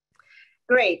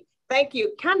 Great, thank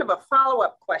you. Kind of a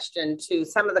follow-up question to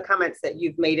some of the comments that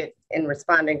you've made it in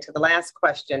responding to the last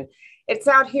question. It's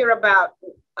out here about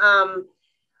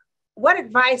what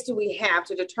advice do we have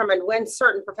to determine when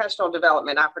certain professional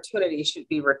development opportunities should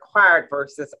be required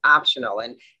versus optional,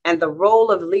 and the role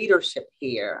of leadership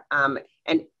here,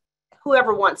 and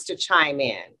whoever wants to chime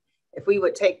in, if we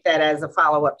would take that as a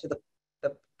follow-up to the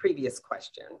previous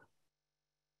question.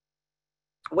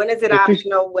 When is it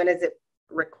optional? When is it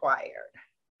required?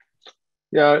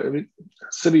 Yeah,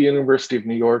 City University of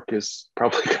New York has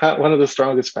probably got one of the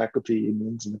strongest faculty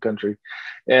unions in the country,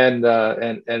 and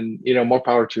more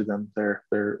power to them. They're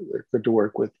good to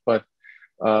work with, but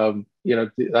the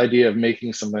idea of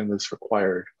making something that's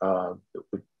required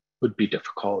would be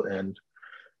difficult. And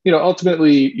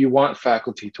ultimately, you want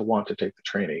faculty to want to take the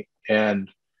training, and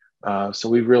so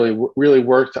we've really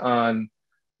worked on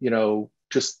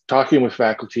just talking with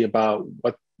faculty about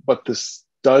what this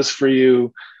does for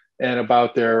you, and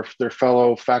about their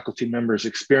fellow faculty members'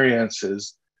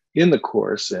 experiences in the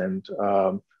course. And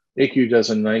ACU does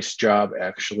a nice job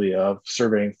actually of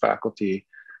surveying faculty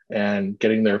and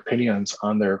getting their opinions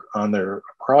on their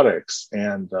products.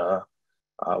 And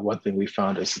one thing we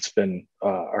found is it's been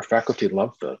our faculty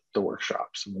love the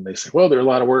workshops. And when they say, well, they're a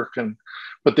lot of work,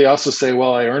 but they also say,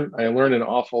 well, I learned an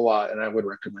awful lot, and I would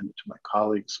recommend it to my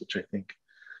colleagues, which I think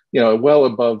well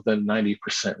above the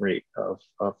 90% rate of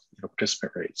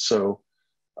participant rates. So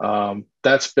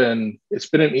it's been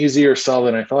an easier sell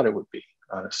than I thought it would be,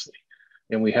 honestly.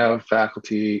 And we have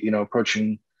faculty,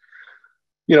 approaching,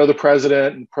 the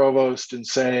president and provost and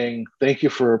saying, thank you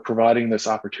for providing this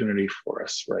opportunity for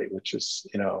us, right? Which is,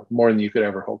 more than you could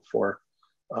ever hope for.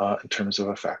 in terms of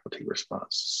a faculty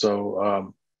response.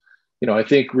 So, I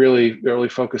think really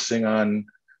focusing on,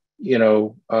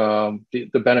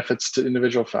 the benefits to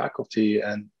individual faculty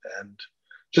and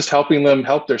just helping them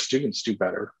help their students do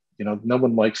better. No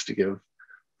one likes to give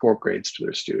poor grades to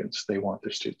their students. They want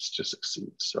their students to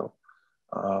succeed. So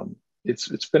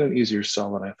it's been an easier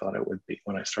sell than I thought it would be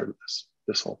when I started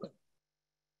this whole thing.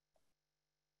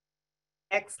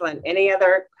 Excellent. Any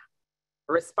other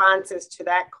responses to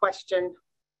that question?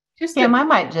 Kim, I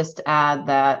might just add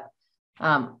that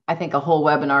I think a whole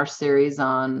webinar series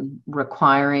on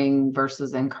requiring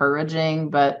versus encouraging,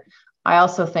 but I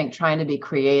also think trying to be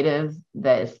creative,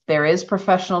 that if there is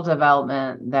professional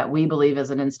development that we believe as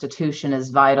an institution is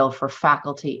vital for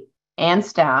faculty and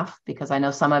staff, because I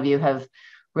know some of you have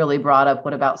really brought up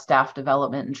what about staff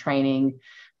development and training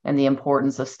and the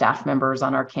importance of staff members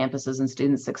on our campuses and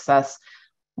student success.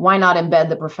 Why not embed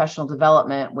the professional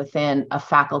development within a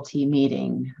faculty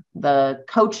meeting? The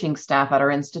coaching staff at our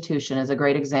institution is a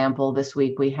great example. This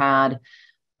week we had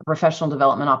a professional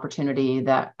development opportunity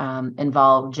that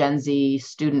involved Gen Z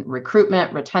student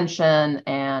recruitment, retention,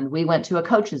 and we went to a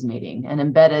coaches meeting and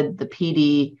embedded the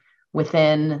PD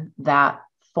within that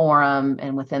forum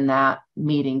and within that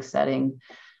meeting setting,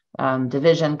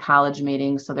 division, college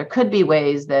meetings. So there could be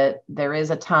ways that there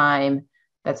is a time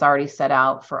that's already set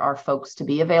out for our folks to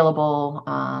be available,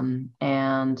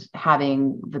 and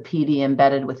having the PD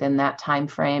embedded within that time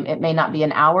frame. It may not be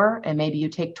an hour, and maybe you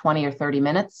take 20 or 30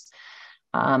 minutes,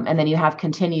 and then you have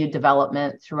continued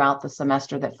development throughout the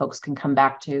semester that folks can come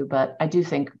back to. But I do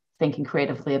think thinking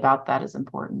creatively about that is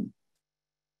important.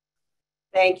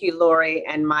 Thank you, Lori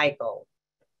and Michael.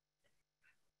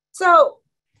 So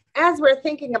as we're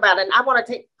thinking about it, and I want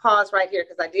to take a pause right here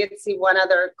because I did see one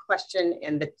other question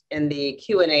in the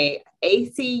Q&A.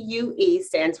 ACUE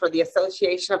stands for the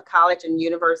Association of College and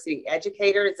University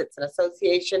Educators. It's an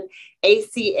association.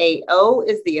 ACAO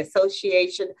is the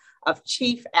Association of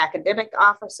Chief Academic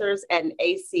Officers, and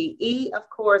ACE, of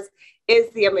course,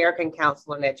 is the American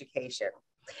Council on Education.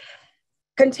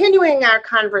 Continuing our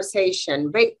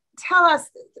conversation, tell us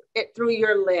it through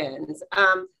your lens.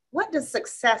 What does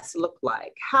success look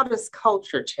like? How does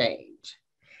culture change?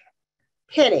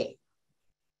 Penny.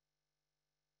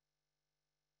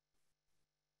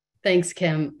 Thanks,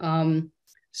 Kim.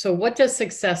 So what does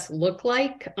success look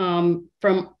like? And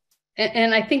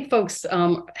I think folks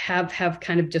have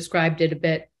kind of described it a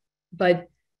bit, but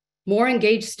more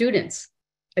engaged students,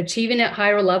 achieving at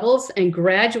higher levels and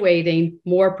graduating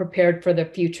more prepared for the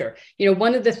future.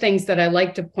 One of the things that I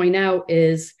like to point out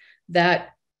is that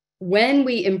when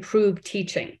we improve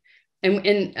teaching,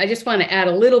 and I just want to add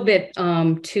a little bit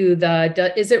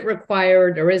to is it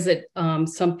required or is it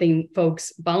something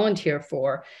folks volunteer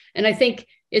for? And I think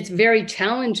it's very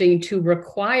challenging to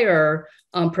require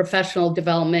professional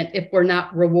development if we're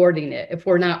not rewarding it, if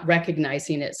we're not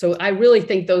recognizing it. So I really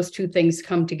think those two things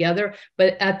come together.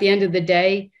 But at the end of the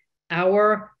day,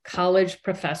 our college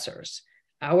professors,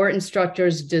 our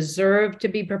instructors deserve to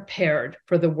be prepared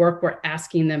for the work we're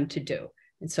asking them to do.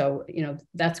 And so,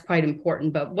 that's quite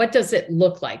important. But what does it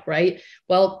look like, right?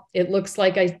 Well, it looks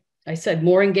like I said,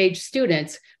 more engaged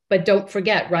students, but don't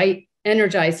forget, right?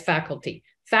 Energized faculty.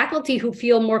 Faculty who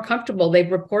feel more comfortable,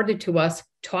 they've reported to us,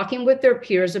 talking with their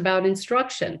peers about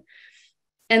instruction,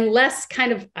 and less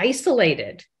kind of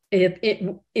isolated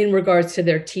in regards to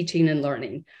their teaching and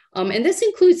learning. And this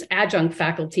includes adjunct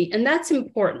faculty, and that's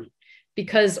important,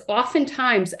 because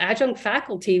oftentimes adjunct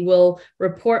faculty will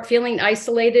report feeling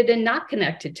isolated and not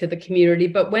connected to the community.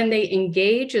 But when they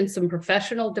engage in some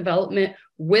professional development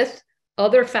with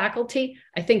other faculty,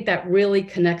 I think that really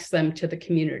connects them to the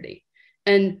community.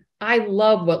 And I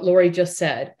love what Lori just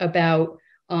said about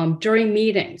during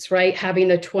meetings, right?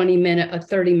 Having a 20-minute, a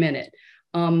 30-minute.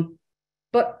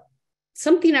 But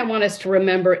something I want us to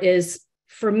remember is,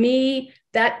 for me,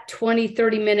 that 20,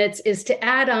 30 minutes is to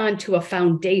add on to a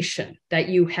foundation that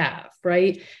you have,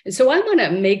 right? And so I want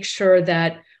to make sure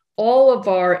that all of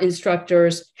our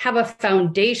instructors have a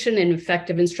foundation in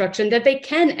effective instruction that they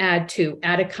can add to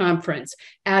at a conference,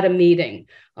 at a meeting.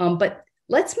 But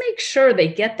let's make sure they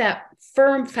get that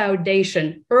firm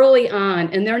foundation early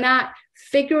on, and they're not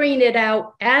figuring it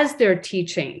out as they're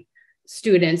teaching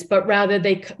students, but rather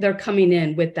they're coming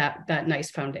in with that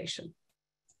nice foundation.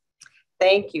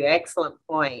 Thank you. Excellent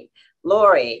point.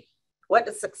 Lori, what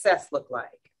does success look like?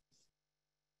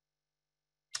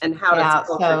 And how does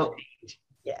culture change?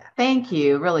 Yeah. Thank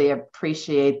you. Really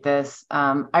appreciate this.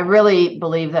 I really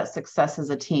believe that success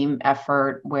is a team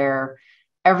effort where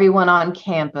everyone on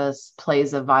campus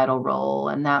plays a vital role.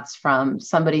 And that's from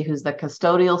somebody who's the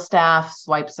custodial staff,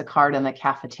 swipes a card in the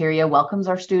cafeteria, welcomes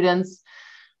our students,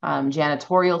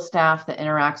 janitorial staff that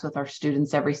interacts with our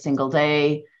students every single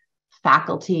day,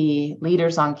 faculty,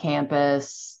 leaders on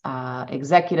campus,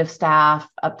 executive staff,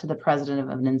 up to the president of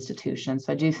an institution.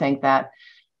 So I do think that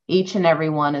each and every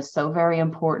one is so very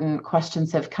important.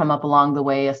 Questions have come up along the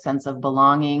way, a sense of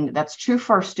belonging. That's true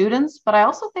for our students, but I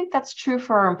also think that's true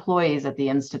for our employees at the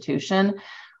institution.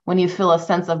 When you feel a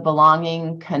sense of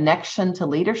belonging, connection to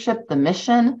leadership, the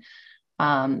mission,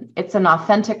 it's an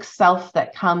authentic self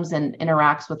that comes and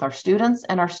interacts with our students,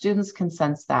 and our students can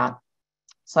sense that.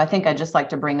 So I think I'd just like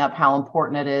to bring up how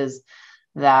important it is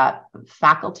that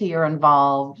faculty are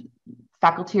involved.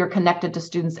 Faculty are connected to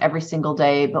students every single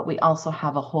day, but we also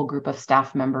have a whole group of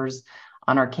staff members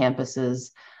on our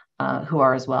campuses who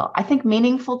are as well. I think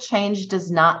meaningful change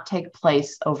does not take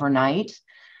place overnight.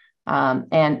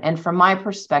 And from my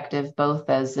perspective, both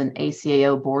as an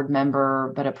ACAO board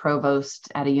member, but a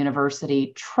provost at a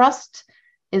university, trust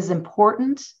is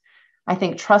important. I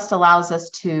think trust allows us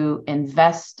to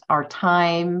invest our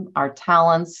time, our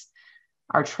talents,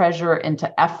 our treasure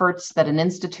into efforts that an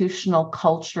institutional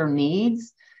culture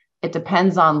needs. It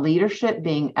depends on leadership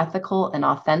being ethical and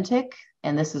authentic,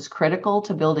 and this is critical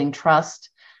to building trust.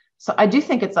 So I do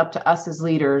think it's up to us as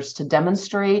leaders to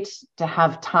demonstrate, to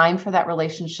have time for that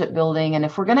relationship building. And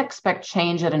if we're going to expect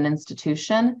change at an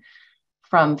institution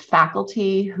from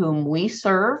faculty whom we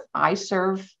serve, I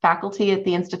serve faculty at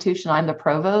the institution, I'm the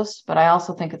provost, but I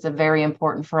also think it's very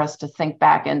important for us to think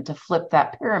back and to flip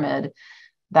that pyramid,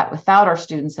 that without our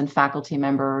students and faculty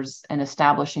members and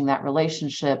establishing that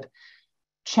relationship,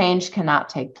 change cannot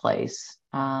take place.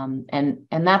 And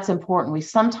that's important. We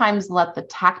sometimes let the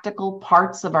tactical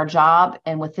parts of our job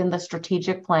and within the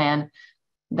strategic plan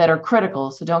that are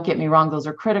critical, so don't get me wrong, those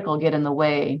are critical, get in the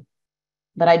way.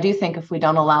 But I do think if we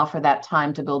don't allow for that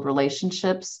time to build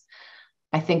relationships,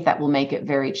 I think that will make it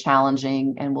very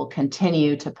challenging and will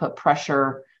continue to put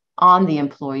pressure on the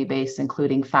employee base,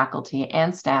 including faculty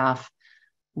and staff,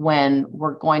 when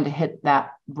we're going to hit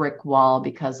that brick wall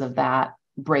because of that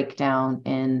breakdown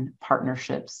in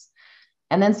partnerships.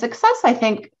 And then success, I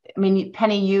think, I mean,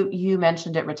 Penny, you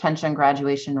mentioned it, retention,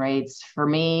 graduation rates. For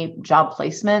me, job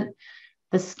placement,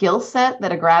 the skill set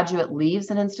that a graduate leaves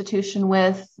an institution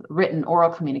with, written, oral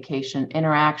communication,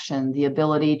 interaction, the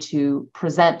ability to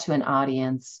present to an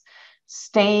audience,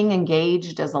 staying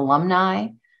engaged as alumni,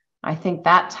 I think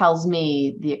that tells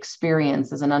me the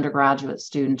experience as an undergraduate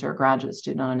student or a graduate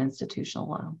student on an institutional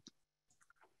level.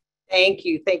 Thank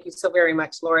you. Thank you so very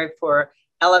much, Lori, for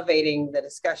elevating the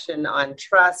discussion on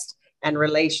trust and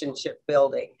relationship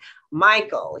building.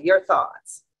 Michael, your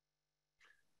thoughts?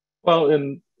 Well,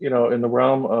 in the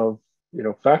realm of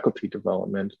faculty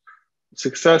development,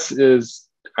 success is,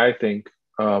 I think,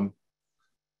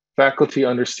 faculty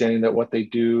understanding that what they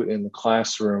do in the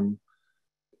classroom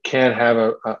can have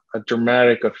a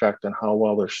dramatic effect on how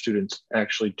well their students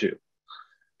actually do.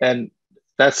 And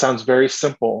that sounds very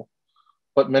simple,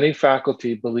 but many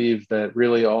faculty believe that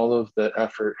really all of the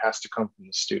effort has to come from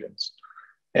the students.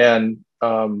 And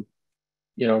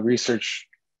research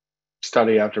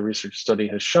study after research study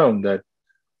has shown that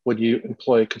when you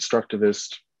employ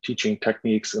constructivist teaching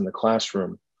techniques in the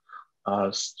classroom,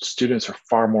 students are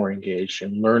far more engaged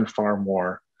and learn far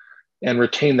more and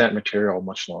retain that material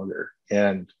much longer.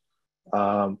 And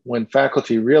when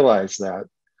faculty realize that,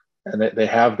 and they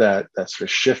have that sort of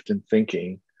shift in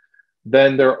thinking,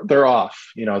 then they're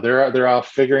off. They're off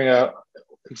figuring out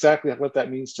exactly what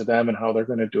that means to them and how they're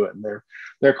going to do it in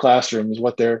their classrooms,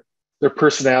 what their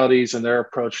personalities and their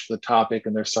approach to the topic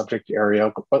and their subject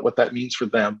area, what that means for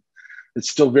them. It's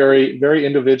still very, very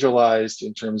individualized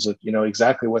in terms of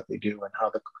exactly what they do and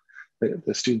how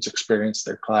the students experience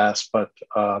their class. But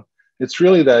it's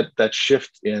really that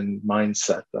shift in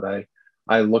mindset that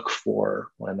I look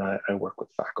for when I work with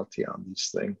faculty on these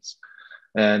things.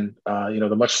 And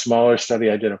the much smaller study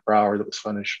I did at Broward that was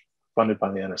funded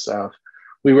by the NSF,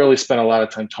 we really spent a lot of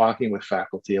time talking with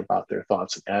faculty about their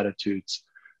thoughts and attitudes.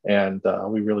 And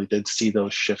we really did see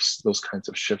those kinds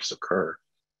of shifts occur.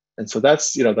 And so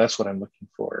that's what I'm looking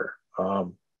for.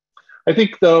 I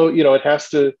think though,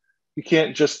 you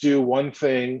can't just do one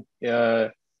thing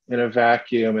in a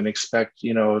vacuum and expect,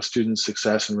 student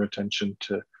success and retention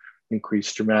to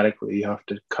increase dramatically. You have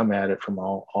to come at it from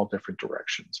all different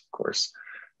directions, of course.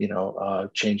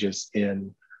 Changes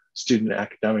in student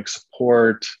academic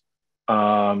support,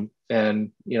 and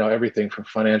everything from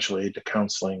financial aid to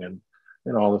counseling and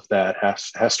all of that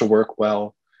has to work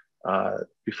well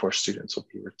before students will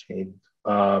be retained.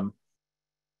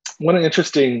 One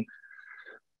interesting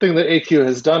thing that AQ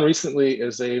has done recently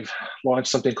is they've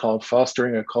launched something called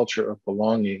Fostering a Culture of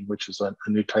Belonging, which is a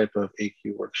new type of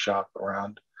AQ workshop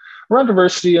around around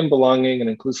diversity and belonging and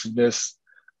inclusiveness,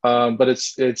 but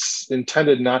it's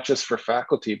intended not just for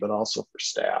faculty, but also for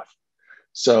staff.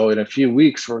 So in a few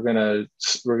weeks, we're gonna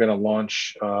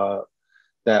launch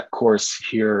that course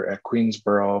here at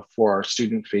Queensborough for our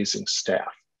student-facing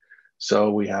staff. So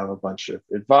we have a bunch of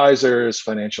advisors,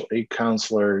 financial aid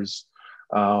counselors,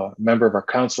 a member of our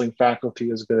counseling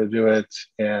faculty is going to do it,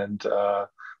 and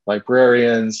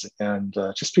librarians, and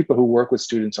just people who work with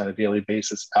students on a daily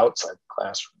basis outside the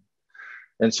classroom.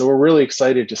 And so we're really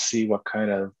excited to see what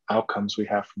kind of outcomes we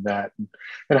have from that,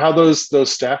 and how those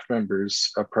staff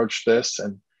members approach this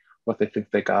and what they think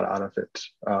they got out of it.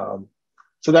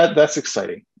 So that's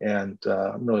exciting, and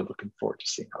I'm really looking forward to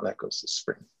seeing how that goes this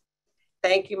spring.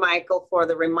 Thank you, Michael, for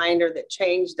the reminder that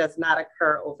change does not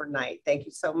occur overnight. Thank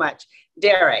you so much.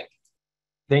 Derek.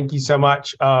 Thank you so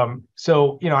much.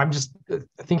 So, I'm just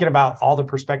thinking about all the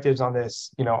perspectives on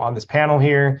this, on this panel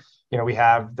here. We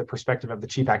have the perspective of the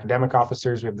chief academic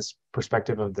officers. We have this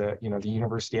perspective of the, the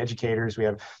university educators. We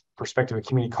have perspective of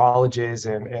community colleges,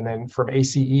 and then from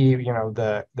ACE,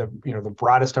 the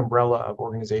broadest umbrella of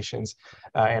organizations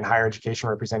in higher education,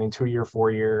 representing 2-year,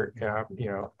 4-year,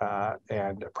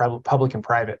 and public and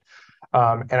private.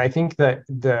 And I think that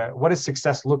what does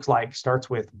success look like starts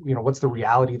with, what's the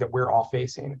reality that we're all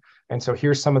facing? And so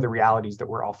here's some of the realities that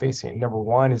we're all facing. Number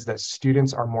one is that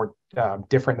students are more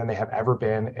different than they have ever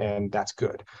been, and that's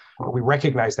good. We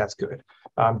recognize that's good.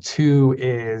 Two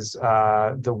is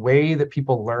the way that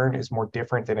people learn is more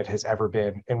different than it has ever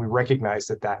been, and we recognize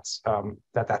that that's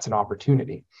an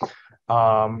opportunity.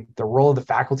 The role of the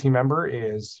faculty member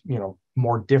is,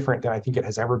 more different than I think it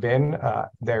has ever been.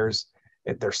 There's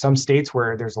some states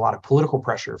where there's a lot of political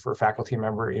pressure for a faculty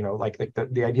member, like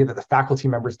the idea that the faculty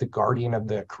member is the guardian of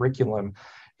the curriculum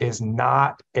is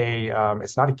not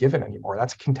it's not a given anymore.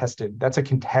 That's a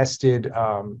contested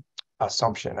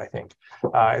assumption, I think.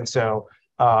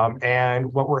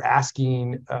 And what we're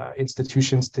asking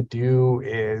institutions to do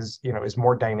is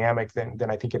more dynamic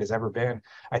than I think it has ever been.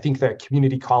 I think that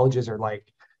community colleges are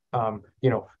like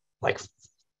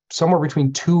somewhere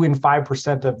between 2 and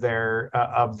 5% of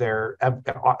their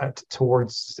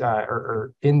towards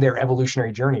or in their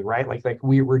evolutionary journey, right? Like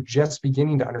we're just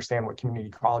beginning to understand what community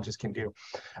colleges can do,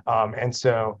 and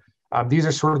so these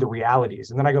are sort of the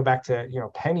realities. And then I go back to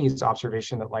Penny's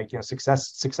observation that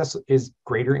success is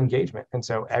greater engagement, and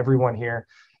so everyone here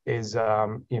is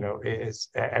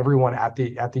everyone at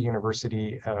the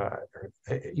university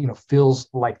feels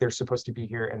like they're supposed to be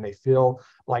here, and they feel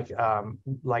like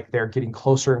they're getting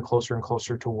closer and closer and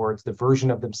closer towards the version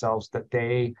of themselves that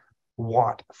they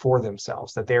want for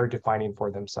themselves, that they're defining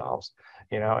for themselves,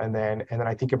 and then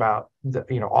I think about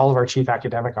all of our chief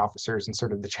academic officers and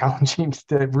sort of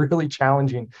the really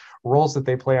challenging roles that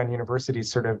they play on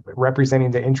universities, sort of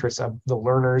representing the interests of the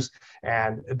learners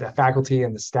and the faculty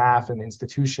and the staff and the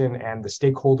institution and the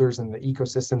stakeholders and the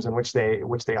ecosystems in which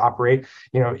they operate.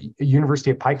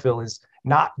 University of Pikeville is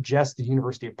not just the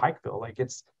University of Pikeville.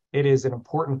 It is an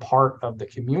important part of the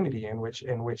community in which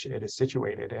it is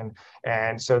situated,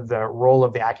 and so the role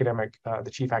of the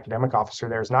chief academic officer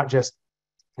there is not just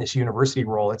this university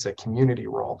role; it's a community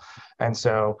role. And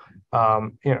so,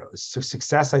 so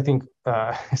success, I think,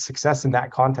 success in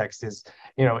that context is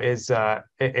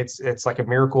it's like a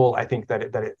miracle. I think that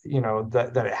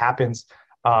it happens,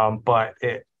 but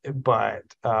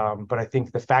I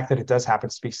think the fact that it does happen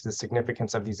speaks to the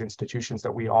significance of these institutions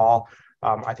that we all,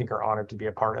 I think, are honored to be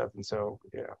a part of. And so,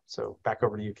 so back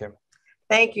over to you, Kim.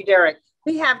 Thank you, Derek.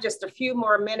 We have just a few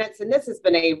more minutes, and this has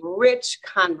been a rich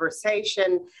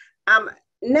conversation.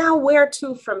 Now, where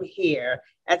to from here?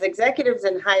 As executives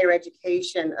in higher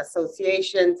education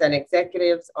associations and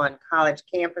executives on college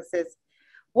campuses,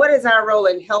 what is our role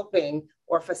in helping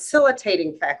or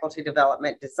facilitating faculty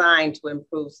development designed to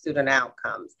improve student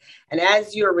outcomes? And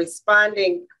as you're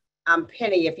responding,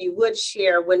 Penny, if you would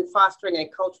share when Fostering a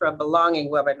Culture of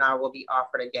Belonging webinar will be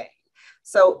offered again.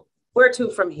 So where to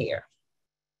from here?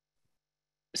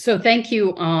 So thank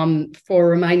you for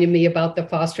reminding me about the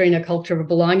Fostering a Culture of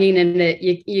Belonging, and that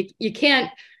you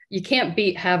can't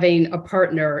beat having a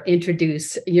partner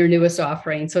introduce your newest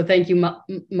offering. So thank you,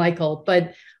 Michael.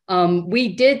 But we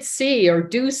do see,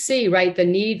 right, the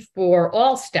need for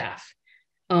all staff.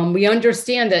 We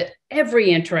understand that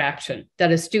every interaction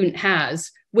that a student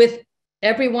has with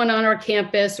everyone on our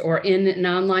campus or in an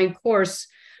online course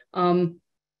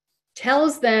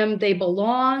tells them they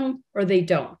belong or they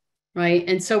don't, right?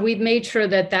 And so we've made sure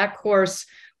that course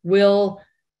will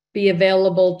be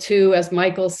available to, as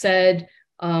Michael said,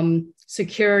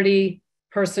 security,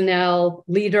 personnel,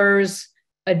 leaders,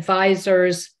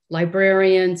 advisors,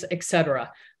 librarians, et cetera.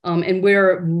 And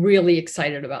we're really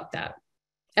excited about that.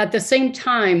 At the same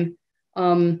time,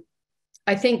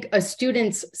 I think a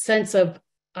student's sense of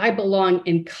I belong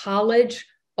in college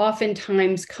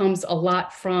oftentimes comes a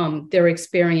lot from their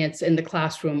experience in the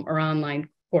classroom or online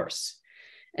course.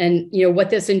 And what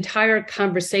this entire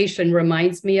conversation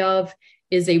reminds me of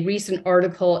is a recent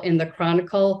article in the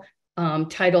Chronicle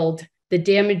titled "The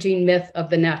Damaging Myth of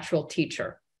the Natural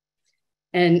Teacher."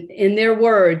 And in their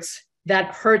words,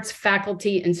 that hurts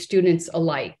faculty and students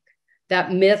alike.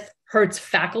 That myth hurts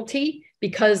faculty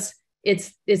because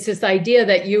it's this idea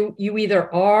that you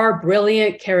either are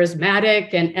brilliant,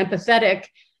 charismatic, and empathetic,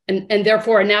 and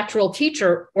therefore a natural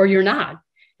teacher, or you're not.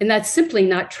 And that's simply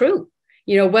not true.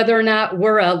 Whether or not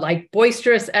we're a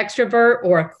boisterous extrovert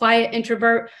or a quiet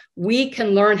introvert, we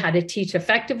can learn how to teach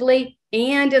effectively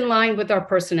and in line with our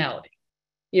personality.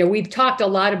 We've talked a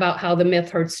lot about how the myth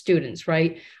hurts students,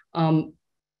 right?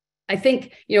 I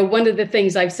think, one of the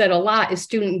things I've said a lot is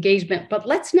student engagement, but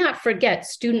let's not forget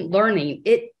student learning.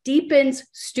 It deepens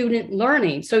student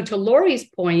learning. So to Lori's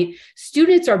point,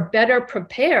 students are better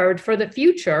prepared for the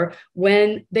future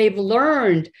when they've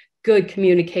learned good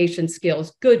communication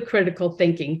skills, good critical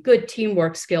thinking, good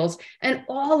teamwork skills. And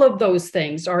all of those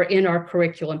things are in our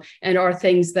curriculum and are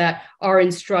things that our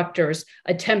instructors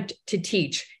attempt to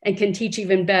teach and can teach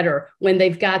even better when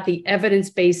they've got the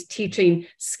evidence-based teaching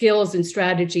skills and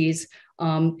strategies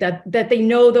that they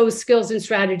know those skills and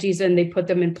strategies and they put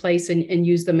them in place and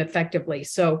use them effectively.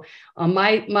 So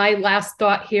my last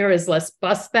thought here is let's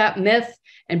bust that myth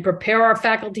and prepare our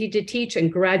faculty to teach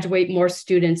and graduate more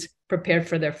students prepared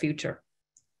for their future.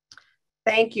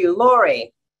 Thank you.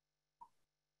 Lori.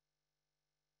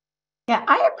 Yeah,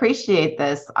 I appreciate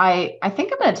this. I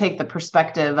think I'm going to take the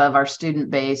perspective of our student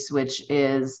base, which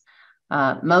is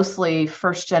mostly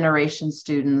first generation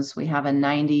students. We have a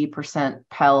 90%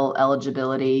 Pell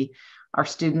eligibility. Our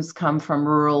students come from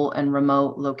rural and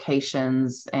remote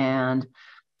locations. And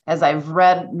as I've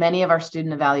read many of our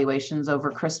student evaluations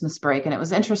over Christmas break, and it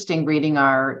was interesting reading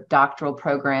our doctoral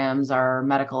programs, our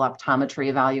medical optometry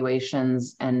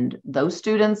evaluations, and those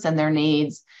students and their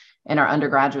needs, and our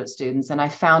undergraduate students. And I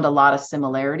found a lot of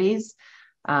similarities.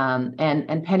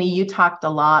 And Penny, you talked a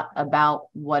lot about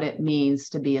what it means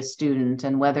to be a student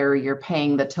and whether you're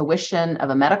paying the tuition of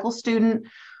a medical student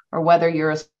or whether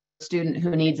you're a student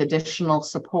who needs additional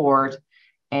support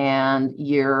and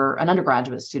you're an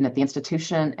undergraduate student at the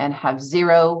institution and have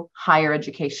zero higher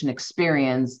education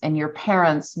experience, and your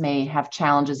parents may have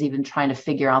challenges even trying to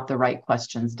figure out the right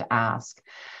questions to ask.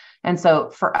 And so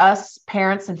for us,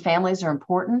 parents and families are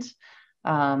important.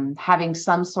 Having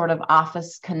some sort of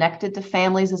office connected to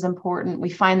families is important. We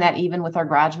find that even with our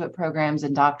graduate programs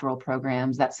and doctoral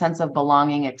programs, that sense of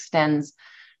belonging extends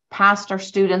past our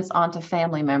students onto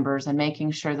family members and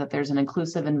making sure that there's an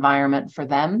inclusive environment for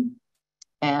them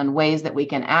and ways that we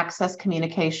can access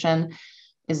communication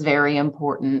is very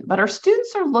important. But our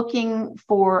students are looking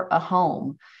for a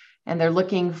home and they're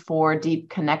looking for deep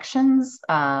connections.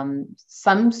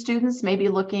 Some students may be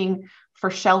looking for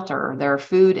shelter. There are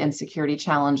food insecurity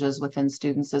challenges within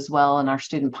students as well in our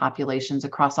student populations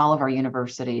across all of our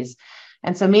universities.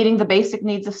 And so meeting the basic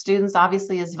needs of students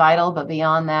obviously is vital, but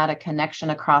beyond that, a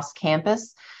connection across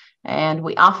campus. And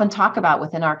we often talk about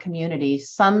within our community,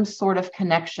 some sort of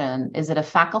connection. Is it a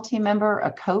faculty member,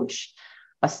 a coach,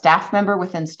 a staff member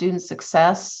within student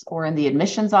success, or in the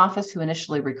admissions office who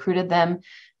initially recruited them?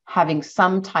 Having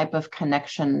some type of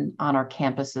connection on our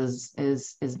campuses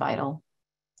is vital.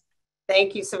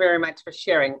 Thank you so very much for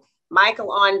sharing.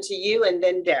 Michael, on to you, and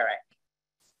then Derek.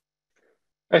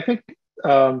 I think,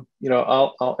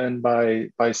 I'll end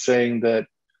by saying that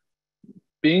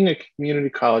being a community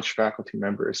college faculty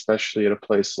member, especially at a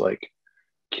place like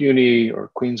CUNY or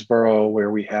Queensborough,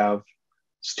 where we have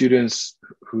students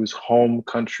whose home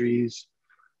countries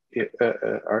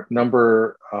are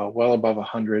number well above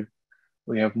 100.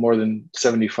 We have more than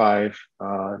 75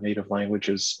 native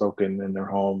languages spoken in their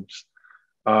homes.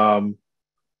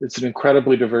 It's an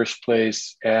incredibly diverse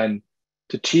place, and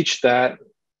to teach that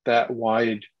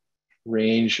wide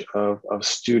range of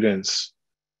students,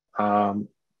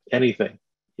 anything,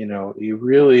 you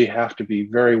really have to be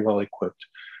very well equipped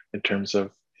in terms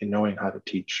of knowing how to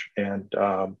teach. And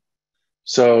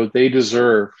so they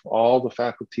deserve all the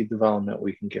faculty development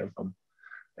we can give them.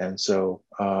 And so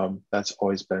that's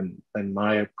always been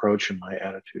my approach and my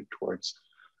attitude towards,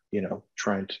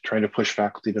 trying to push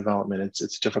faculty development. It's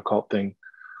a difficult thing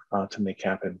to make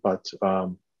happen, but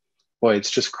boy,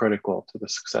 it's just critical to the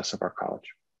success of our college.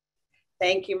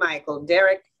 Thank you, Michael.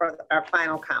 Derek, for our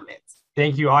final comments.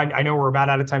 Thank you. I know we're about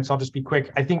out of time, so I'll just be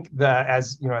quick. I think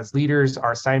as leaders,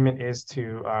 our assignment is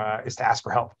to ask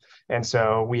for help. And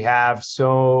so we have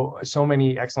so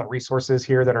many excellent resources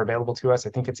here that are available to us. I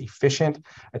think it's efficient.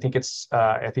 I think it's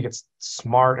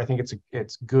smart. I think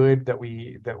it's good that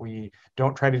we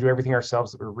don't try to do everything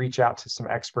ourselves, that we reach out to some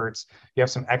experts. You have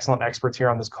some excellent experts here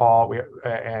on this call.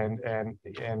 And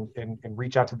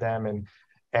reach out to them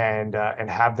and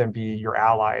have them be your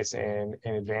allies in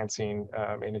advancing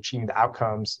and achieving the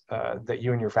outcomes that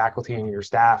you and your faculty and your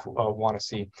staff want to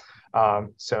see.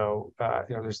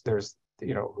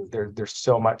 There's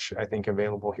so much, I think,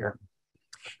 available here.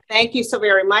 Thank you so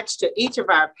very much to each of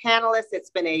our panelists. It's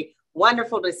been a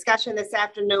wonderful discussion this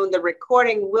afternoon. The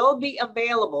recording will be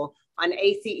available on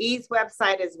ACE's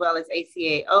website as well as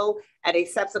ACAO at a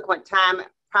subsequent time,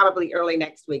 probably early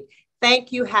next week.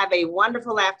 Thank you. Have a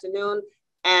wonderful afternoon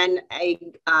and a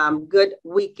good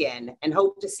weekend, and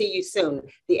hope to see you soon.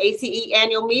 The ACE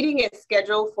annual meeting is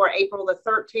scheduled for April the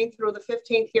 13th through the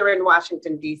 15th here in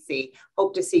Washington, D.C.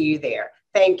 Hope to see you there.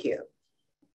 Thank you.